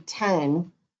slide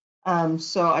 10.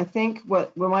 So I think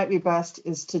what might be best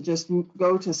is to just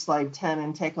go to slide 10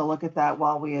 and take a look at that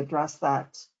while we address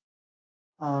that.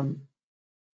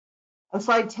 On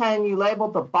slide 10, you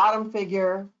labeled the bottom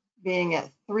figure being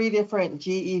at 3 different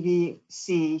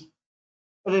GeVC,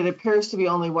 but it appears to be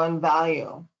only one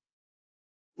value,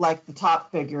 like the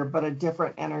top figure, but a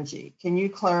different energy. Can you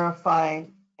clarify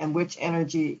and which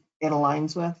energy it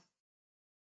aligns with?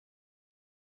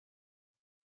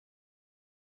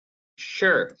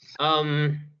 Sure.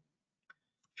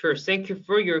 Sure. Thank you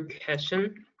for your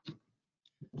question.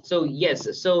 So yes,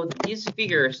 so this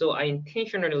figure, so I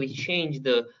intentionally changed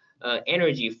the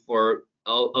energy for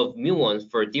of muons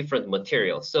for different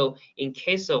materials. So in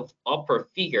case of upper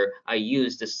figure, I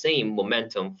use the same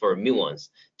momentum for muons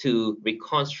to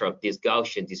reconstruct this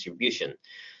Gaussian distribution.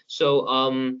 So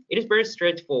it is very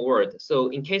straightforward. So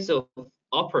in case of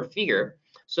upper figure,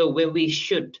 so when we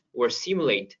shoot or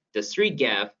simulate the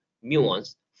 3-gap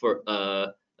muons for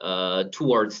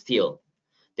towards steel,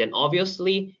 then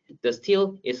obviously the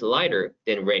steel is lighter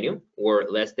than rhenium or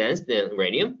less dense than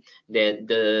rhenium. Then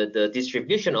the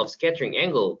distribution of scattering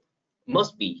angle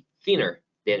must be thinner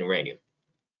than rhenium.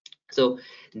 So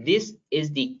this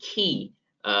is the key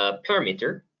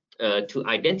parameter to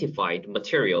identify the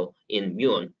material in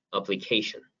muon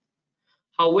application.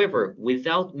 However,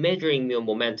 without measuring muon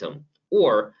momentum,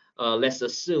 or let's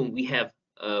assume we have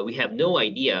no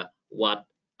idea what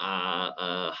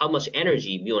how much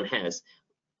energy muon has,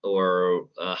 or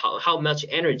how much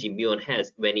energy muon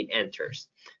has when it enters.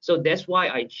 So that's why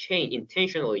I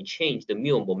intentionally changed the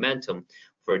muon momentum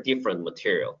for different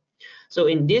material. So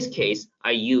in this case,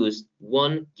 I use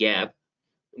 1-gap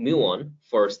muon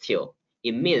for steel.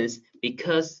 It means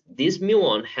because this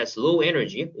muon has low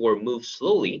energy or moves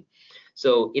slowly,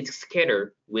 so it's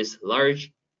scattered with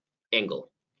large angle.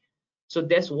 So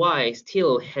that's why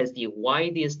steel has the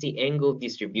widest angle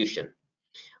distribution.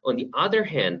 On the other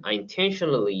hand, I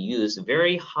intentionally use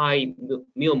very high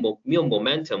muon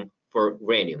momentum for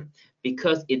rhenium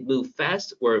because it moves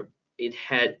fast, or it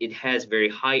has very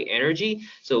high energy,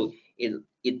 so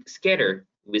it scatters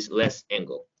with less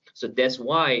angle. So that's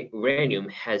why rhenium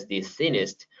has the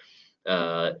thinnest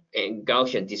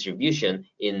Gaussian distribution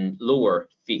in lower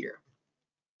figure.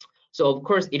 So of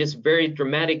course, it is very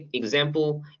dramatic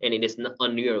example and it is not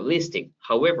unrealistic.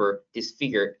 However, this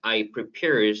figure I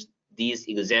prepared this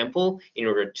example in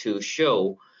order to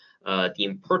show the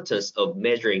importance of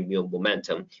measuring muon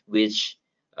momentum, which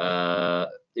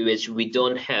we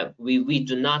don't have. We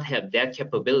do not have that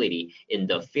capability in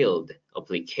the field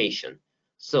application.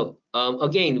 So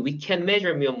again, we can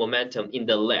measure muon momentum in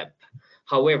the lab.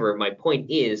 However, my point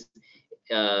is,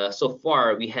 so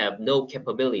far we have no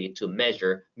capability to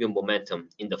measure muon momentum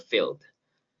in the field.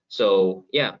 So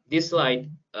yeah, this slide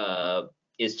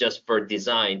is just for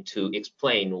design to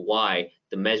explain why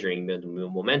the measuring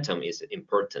muon momentum is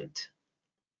important.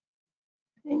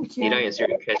 Thank you. Did I answer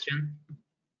your question?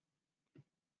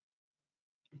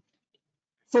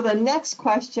 So the next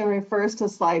question refers to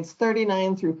slides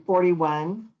 39 through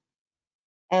 41.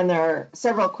 And there are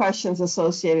several questions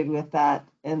associated with that.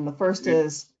 And the first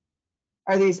is,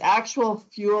 Are these actual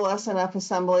fuel SNF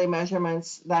assembly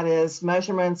measurements, that is,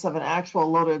 measurements of an actual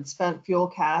loaded spent fuel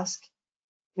cask?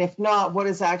 And if not, what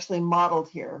is actually modeled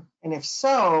here? And if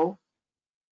so,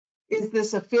 is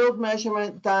this a field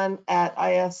measurement done at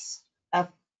ISFSI,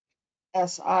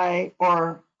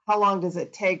 or how long does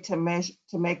it take to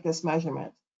make this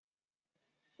measurement?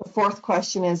 The fourth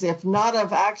question is, if not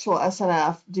of actual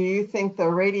SNF, do you think the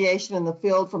radiation in the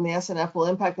field from the SNF will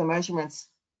impact the measurements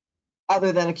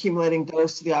other than accumulating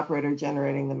dose to the operator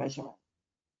generating the measurement?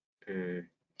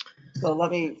 So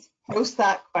let me post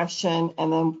that question,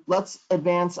 and then let's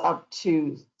advance up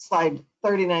to slide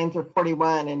 39 through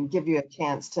 41 and give you a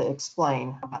chance to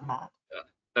explain about that.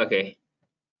 Okay.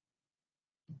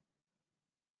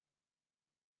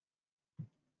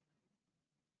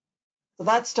 So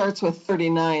that starts with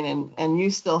 39, and you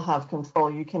still have control.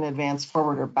 You can advance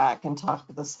forward or back and talk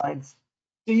to the slides.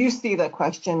 Do you see the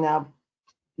question now?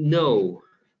 No.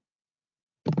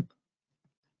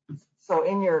 So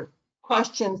in your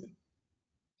questions.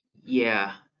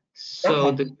 Yeah. So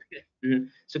Okay.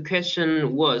 the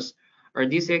question was, are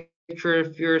these actual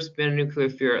fuel spent nuclear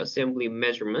fuel assembly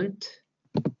measurement?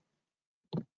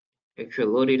 Actual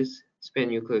loaded spent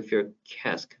nuclear fuel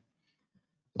cask.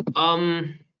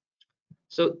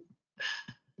 So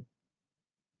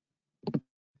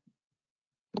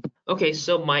okay,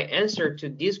 so my answer to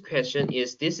this question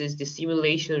is this is the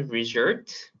simulation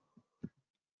result.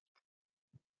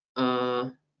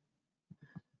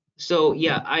 So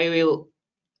yeah, I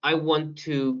want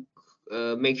to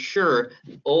make sure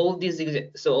all these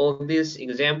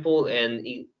example and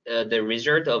the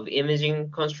result of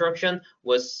imaging construction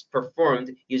was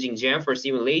performed using Janfer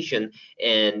simulation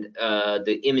and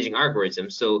the imaging algorithm.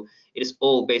 So it is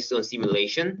all based on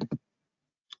simulation.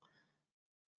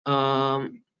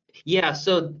 Yeah,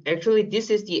 so actually this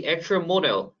is the actual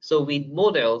model. So we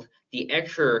modeled the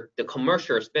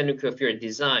commercial spent nuclear fuel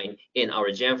design in our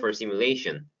Janfer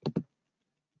simulation.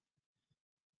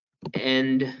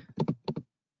 And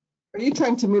are you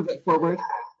trying to move it forward?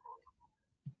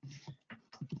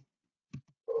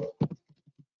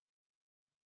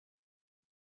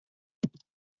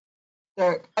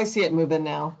 There, I see it moving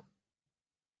now.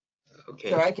 okay.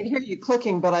 So I can hear you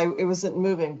clicking, but it wasn't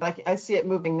moving. But I see it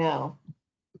moving now.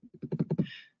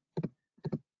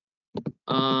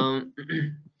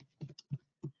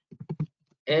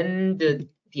 And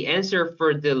the answer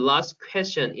for the last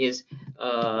question is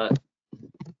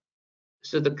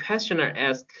so the questioner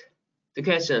asked the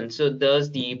question, so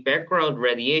does the background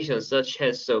radiation such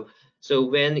as so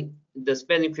when the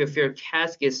spent nuclear fuel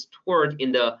cask is stored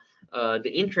in the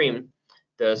interim,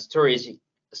 the storage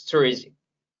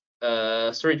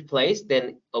place,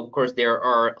 then of course there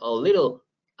are a little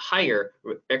higher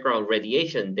background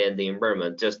radiation than the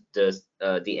environment, just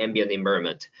the ambient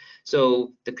environment.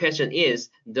 So the question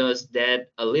is, does that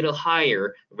a little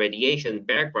higher radiation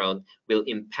background will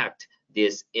impact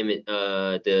this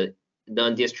the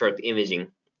non-destruct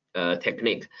imaging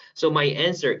technique? So my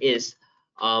answer is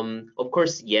of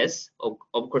course yes.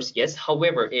 Of course yes.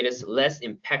 However, it is less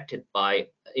impacted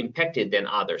than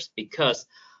others because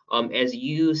as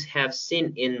you have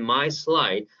seen in my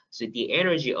slide, so the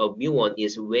energy of muon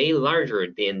is way larger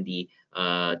than the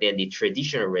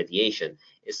traditional radiation.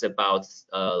 It's about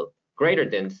greater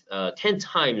than 10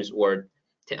 times or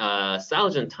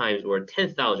 1,000 times or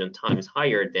 10,000 times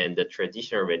higher than the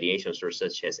traditional radiation source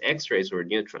such as X-rays or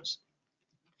neutrons.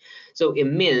 So it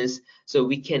means so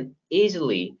we can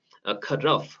easily cut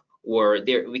off, or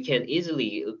we can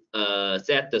easily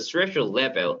set the threshold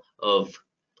level of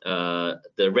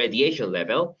the radiation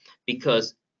level,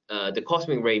 because the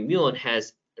cosmic ray muon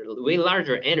has way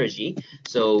larger energy.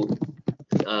 So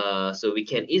so we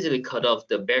can easily cut off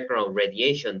the background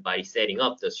radiation by setting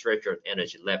up the threshold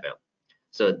energy level.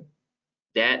 So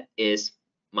that is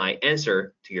my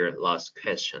answer to your last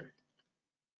question.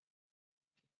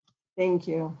 Thank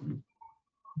you.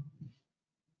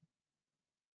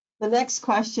 The next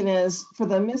question is, for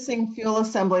the missing fuel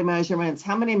assembly measurements,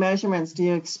 how many measurements do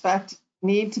you expect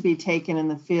need to be taken in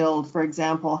the field? For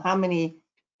example, how many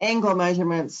angle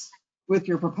measurements with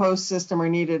your proposed system are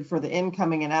needed for the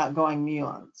incoming and outgoing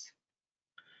muons?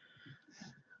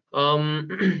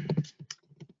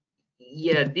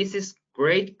 Yeah, this is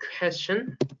great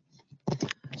question.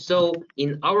 So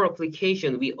in our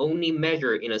application, we only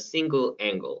measure in a single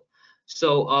angle.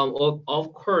 So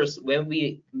of course, when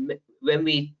we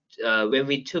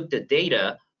took the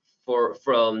data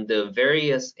from the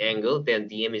various angle, then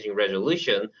the imaging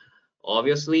resolution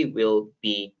obviously will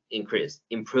be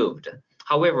improved.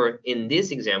 However, in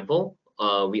this example,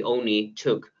 we only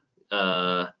took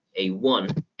a one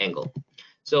angle.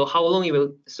 So how long it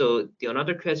will? So the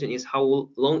another question is how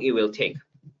long it will take.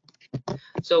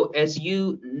 So as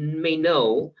you may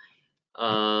know,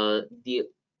 the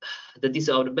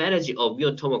disadvantage of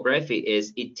muon tomography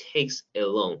is it takes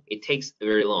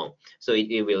very long. So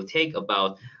it will take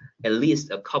about at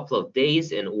least a couple of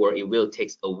days or it will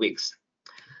take a weeks.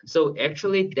 So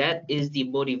actually that is the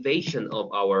motivation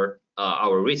of our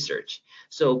research.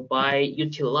 So by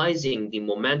utilizing the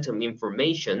momentum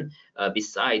information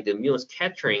beside the muon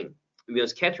scattering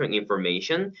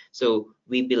information, so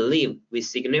we believe we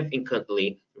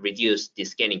significantly reduce the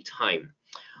scanning time.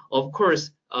 Of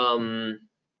course, by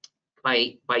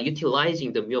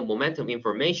utilizing the muon momentum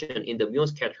information in the muon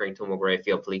scattering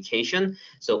tomography application,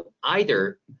 so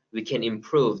either we can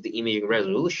improve the imaging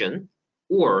resolution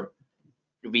or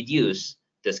reduce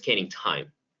the scanning time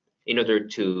in order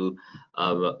to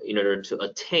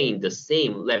attain the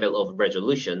same level of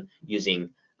resolution using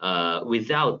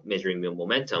without measuring muon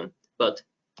momentum, but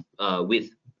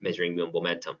with measuring muon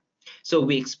momentum. So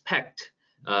we expect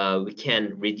we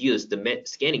can reduce the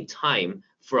scanning time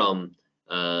from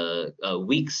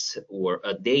weeks or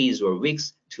days or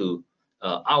weeks to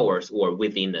hours or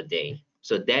within a day.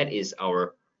 So that is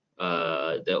our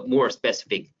the more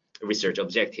specific research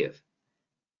objective.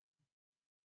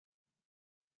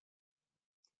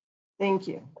 Thank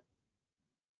you.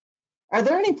 Are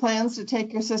there any plans to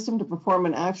take your system to perform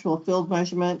an actual field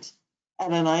measurement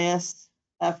at an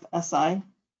ISFSI?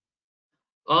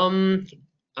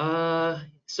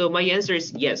 So my answer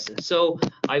is yes. So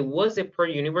I was at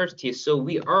Purdue University, so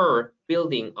we are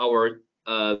building our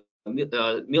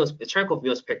Cherenkov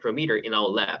Muon Spectrometer in our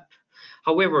lab.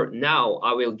 However, now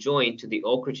I will join to the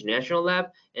Oak Ridge National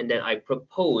Lab, and then I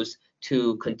propose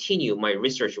to continue my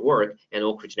research work at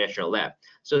Oak Ridge National Lab.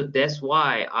 So that's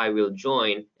why I will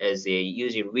join as a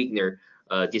Eugene Wigner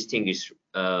Distinguished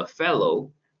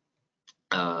Fellow,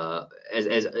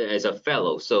 as a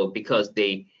fellow. So because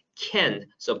they can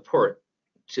support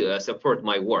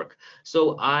my work.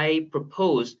 So I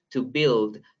propose to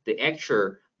build the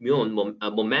actual muon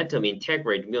momentum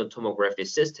integrated muon tomography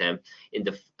system in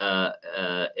the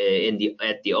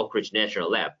at the Oak Ridge National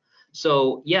Lab.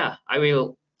 So yeah, I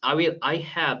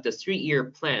have the 3-year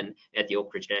plan at the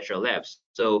Oak Ridge National Labs.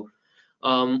 So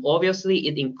obviously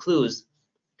it includes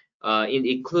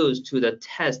to the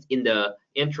test in the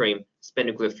interim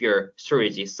spectrometer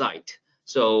storage site.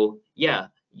 So yeah,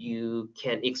 you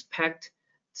can expect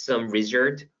some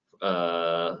result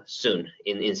soon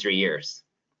in 3 years.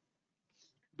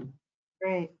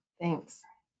 Great, thanks.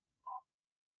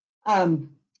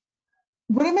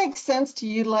 Would it make sense to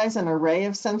utilize an array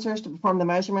of sensors to perform the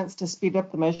measurements to speed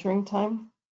up the measuring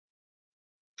time?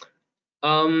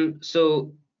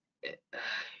 So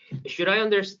should I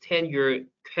understand your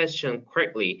question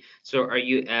correctly? So are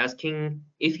you asking,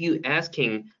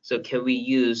 so can we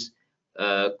use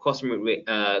cosmic ray,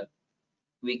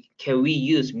 can we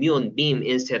use muon beam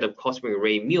instead of cosmic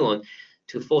ray muon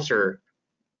to foster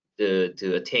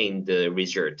to attain the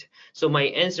result? So my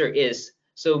answer is,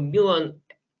 so muon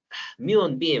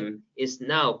beam is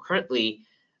now currently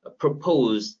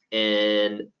proposed,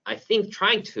 and I think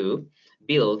trying to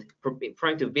build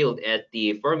at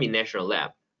the Fermi National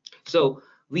Lab. So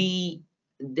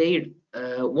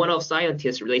one of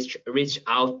scientists reached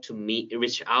out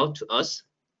to us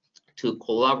to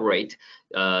collaborate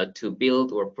to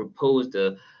build or propose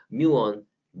the muon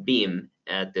beam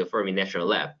at the Fermi National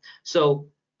Lab. So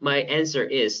my answer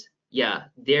is, yeah,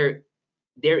 there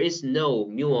is no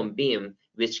muon beam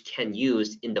which can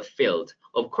use in the field.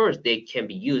 Of course, they can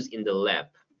be used in the lab.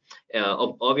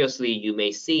 Obviously, you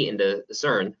may see in the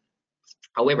CERN.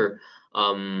 However,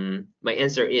 my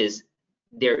answer is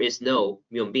there is no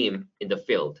muon beam in the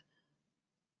field.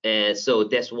 And so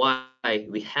that's why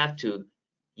we have to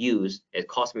use a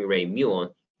cosmic ray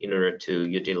muon in order to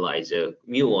utilize a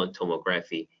muon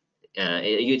tomography,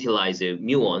 utilize the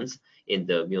muons in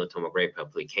the muon tomography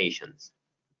applications.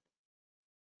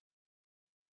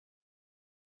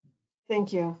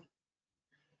 Thank you.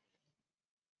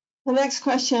 The next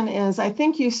question is, I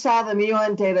think you saw the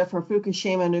muon data for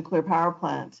Fukushima nuclear power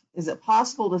plant. Is it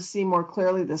possible to see more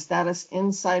clearly the status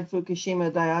inside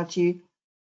Fukushima Daiichi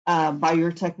by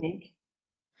your technique?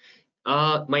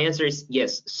 My answer is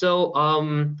yes. So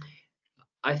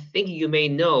I think you may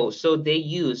know, so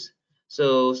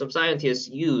some scientists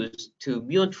use to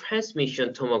muon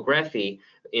transmission tomography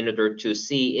in order to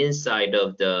see inside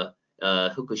of the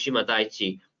Fukushima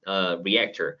Daiichi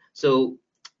reactor. So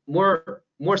more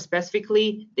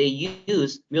specifically, they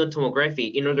use muon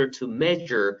tomography in order to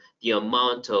measure the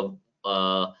amount of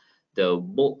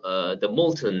the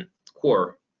molten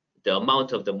core, the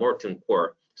amount of the molten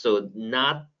core. So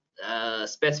not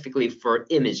specifically for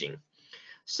imaging.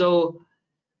 So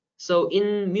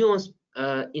in muons,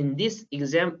 in this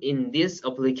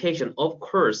application, of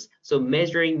course, so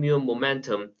measuring muon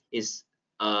momentum is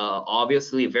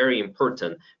obviously very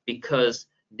important, because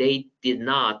they did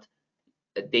not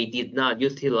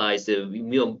utilize the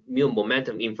muon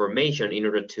momentum information in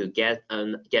order to get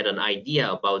an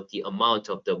idea about the amount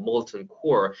of the molten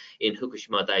core in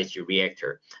Fukushima Daiichi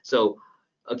reactor. So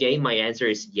again, my answer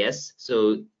is yes.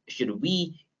 So should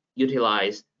we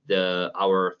utilize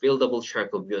our fieldable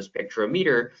Cherenkov muon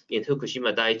spectrometer in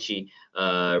Fukushima Daiichi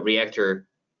reactor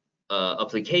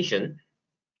application,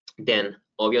 then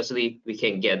obviously we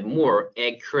can get more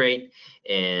accurate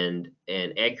and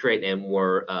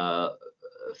more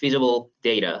feasible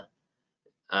data.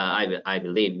 I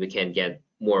believe we can get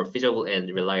more feasible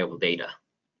and reliable data.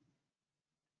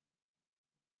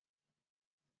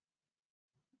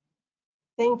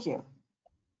 Thank you.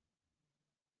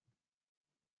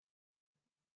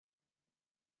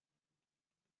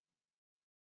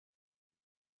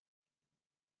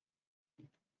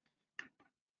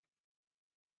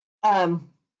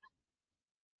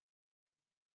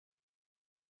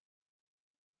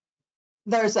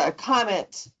 There's a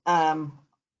comment, I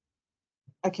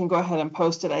can go ahead and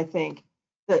post it, I think,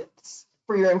 that's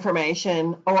for your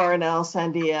information. ORNL,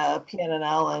 Sandia,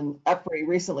 PNNL, and EPRI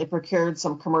recently procured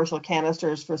some commercial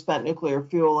canisters for spent nuclear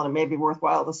fuel, and it may be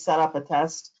worthwhile to set up a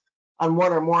test on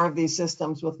one or more of these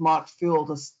systems with mock fuel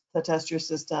to test your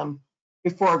system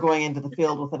before going into the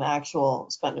field with an actual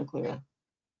spent nuclear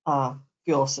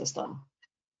fuel system.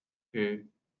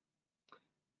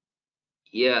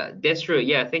 Yeah, that's true.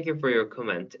 Yeah, thank you for your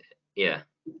comment. Yeah,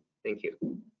 thank you.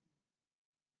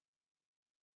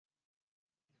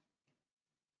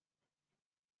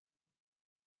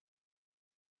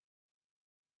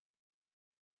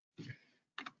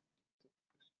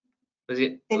 Was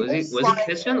it a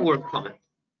question or a comment?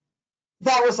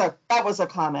 That was a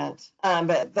comment.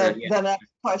 But the next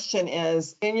question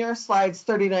is, in your slides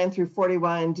 39 through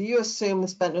 41, do you assume the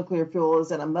spent nuclear fuel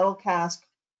is in a metal cask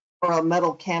or a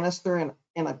metal canister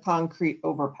in a concrete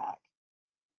overpack?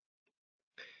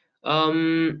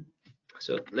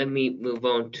 So let me move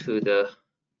on to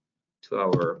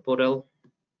our model.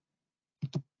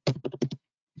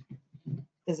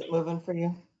 Is it moving for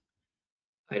you?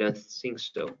 I don't think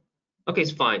so. Okay,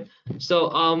 it's fine. So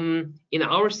in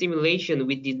our simulation,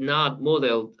 we did not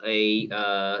model we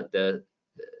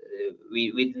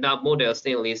did not model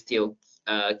stainless steel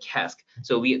cask.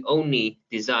 So we only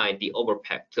designed the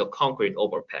overpack, the concrete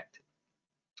overpack.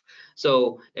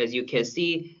 So as you can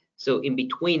see, so in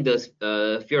between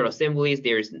the fuel assemblies,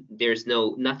 there's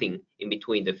nothing in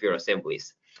between the fuel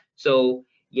assemblies. So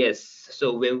yes,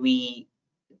 so when we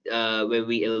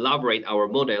elaborate our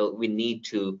model, we need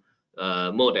to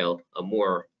model a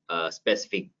more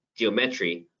specific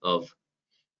geometry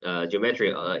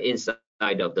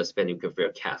inside of the spent nuclear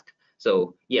fuel cask.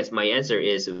 So yes, my answer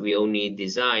is we only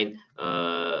design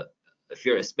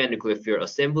spent nuclear fuel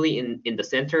assembly in the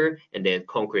center, and then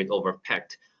concrete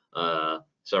overpacked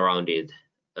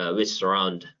which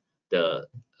surround the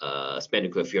spent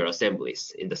nuclear fuel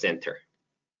assemblies in the center.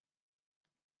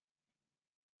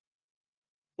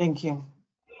 Thank you.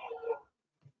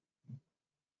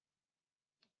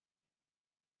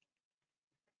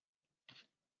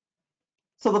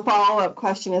 So the follow-up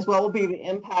question is, what will be the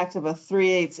impact of a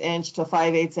 3/8 inch to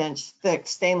 5/8 inch thick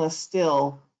stainless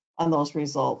steel on those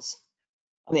results,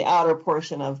 on the outer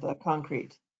portion of the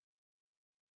concrete?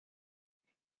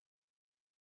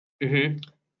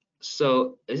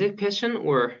 So is it a question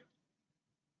or?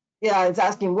 Yeah, it's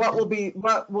asking what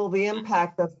will the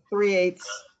impact of 3/8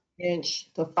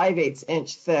 inch to 5/8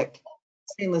 inch thick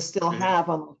stainless steel have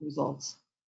on those results?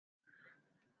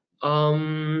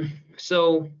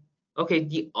 So okay,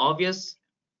 the obvious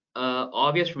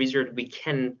result we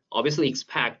can obviously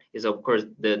expect is, of course,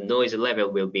 the noise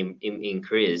level will be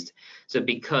increased. So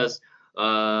because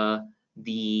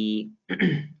the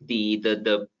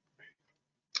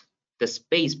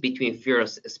space between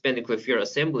spent nuclear fuel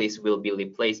assemblies will be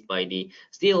replaced by the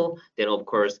steel, then of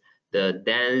course the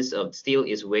density of steel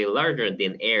is way larger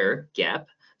than air gap.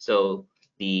 So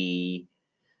the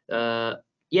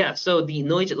so the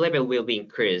noise level will be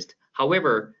increased.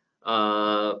 However,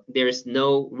 there is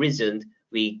no reason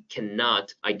we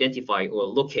cannot identify or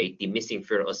locate the missing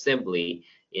fuel assembly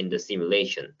in the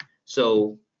simulation.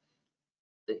 So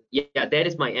yeah, that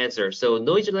is my answer. So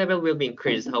noise level will be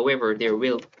increased. However, there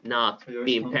will not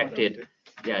be impacted.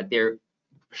 Yeah,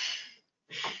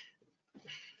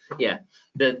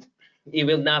 it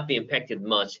will not be impacted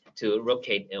much to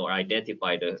locate or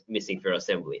identify the missing fuel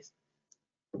assemblies.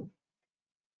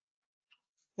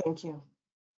 Thank you.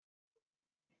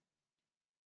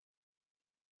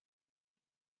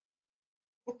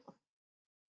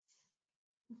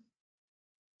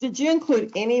 Did you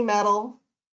include any metal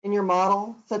in your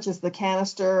model, such as the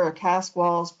canister or cask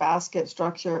walls, basket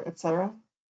structure, etc.?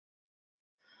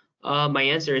 My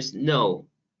answer is no.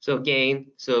 So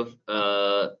again,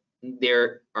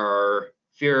 there are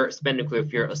spent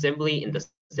nuclear assembly in the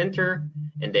center,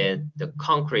 and then the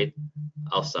concrete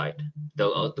outside,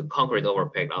 the concrete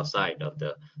overpacked outside of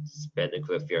the spent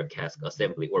nuclear cask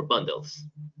assembly or bundles.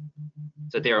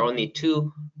 So there are only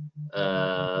two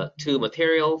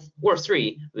materials, or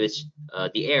three, which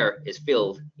the air is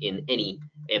filled in any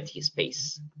empty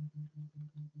space.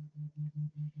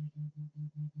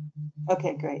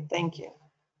 Okay, great. Thank you.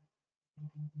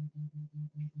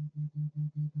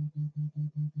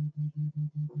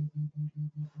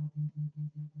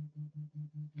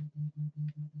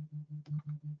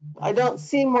 I don't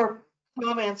see more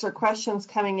comments or questions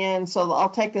coming in, so I'll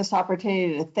take this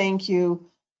opportunity to thank you,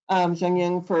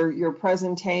 Jung-Young, for your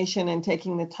presentation and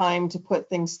taking the time to put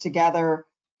things together.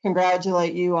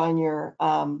 Congratulate you on your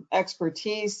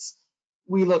expertise.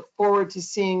 We look forward to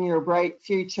seeing your bright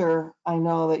future. I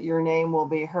know that your name will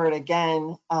be heard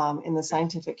again in the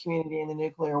scientific community in the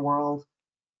nuclear world.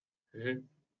 Mm-hmm.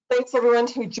 Thanks everyone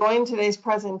who joined today's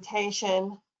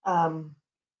presentation.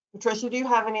 Patricia, do you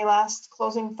have any last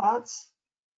closing thoughts?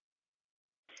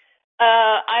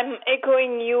 I'm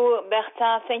echoing you,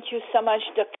 Bertha. Thank you so much,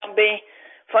 Dr. Bay,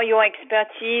 for your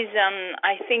expertise. And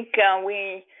I think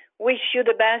we wish you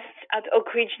the best at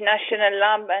Oak Ridge National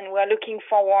Lab, and we're looking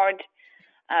forward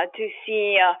to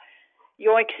see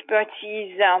your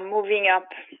expertise moving up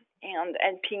and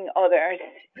helping others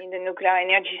in the nuclear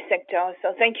energy sector.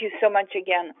 So thank you so much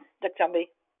again, Dr. Bay.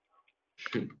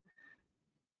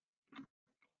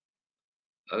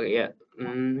 Oh yeah,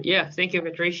 yeah. Thank you,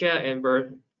 Patricia and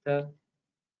Bertha.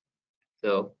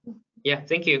 So yeah,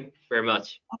 thank you very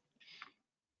much.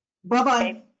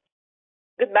 Bye-bye.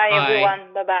 Goodbye, Bye.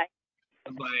 everyone. Bye-bye.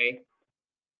 Bye.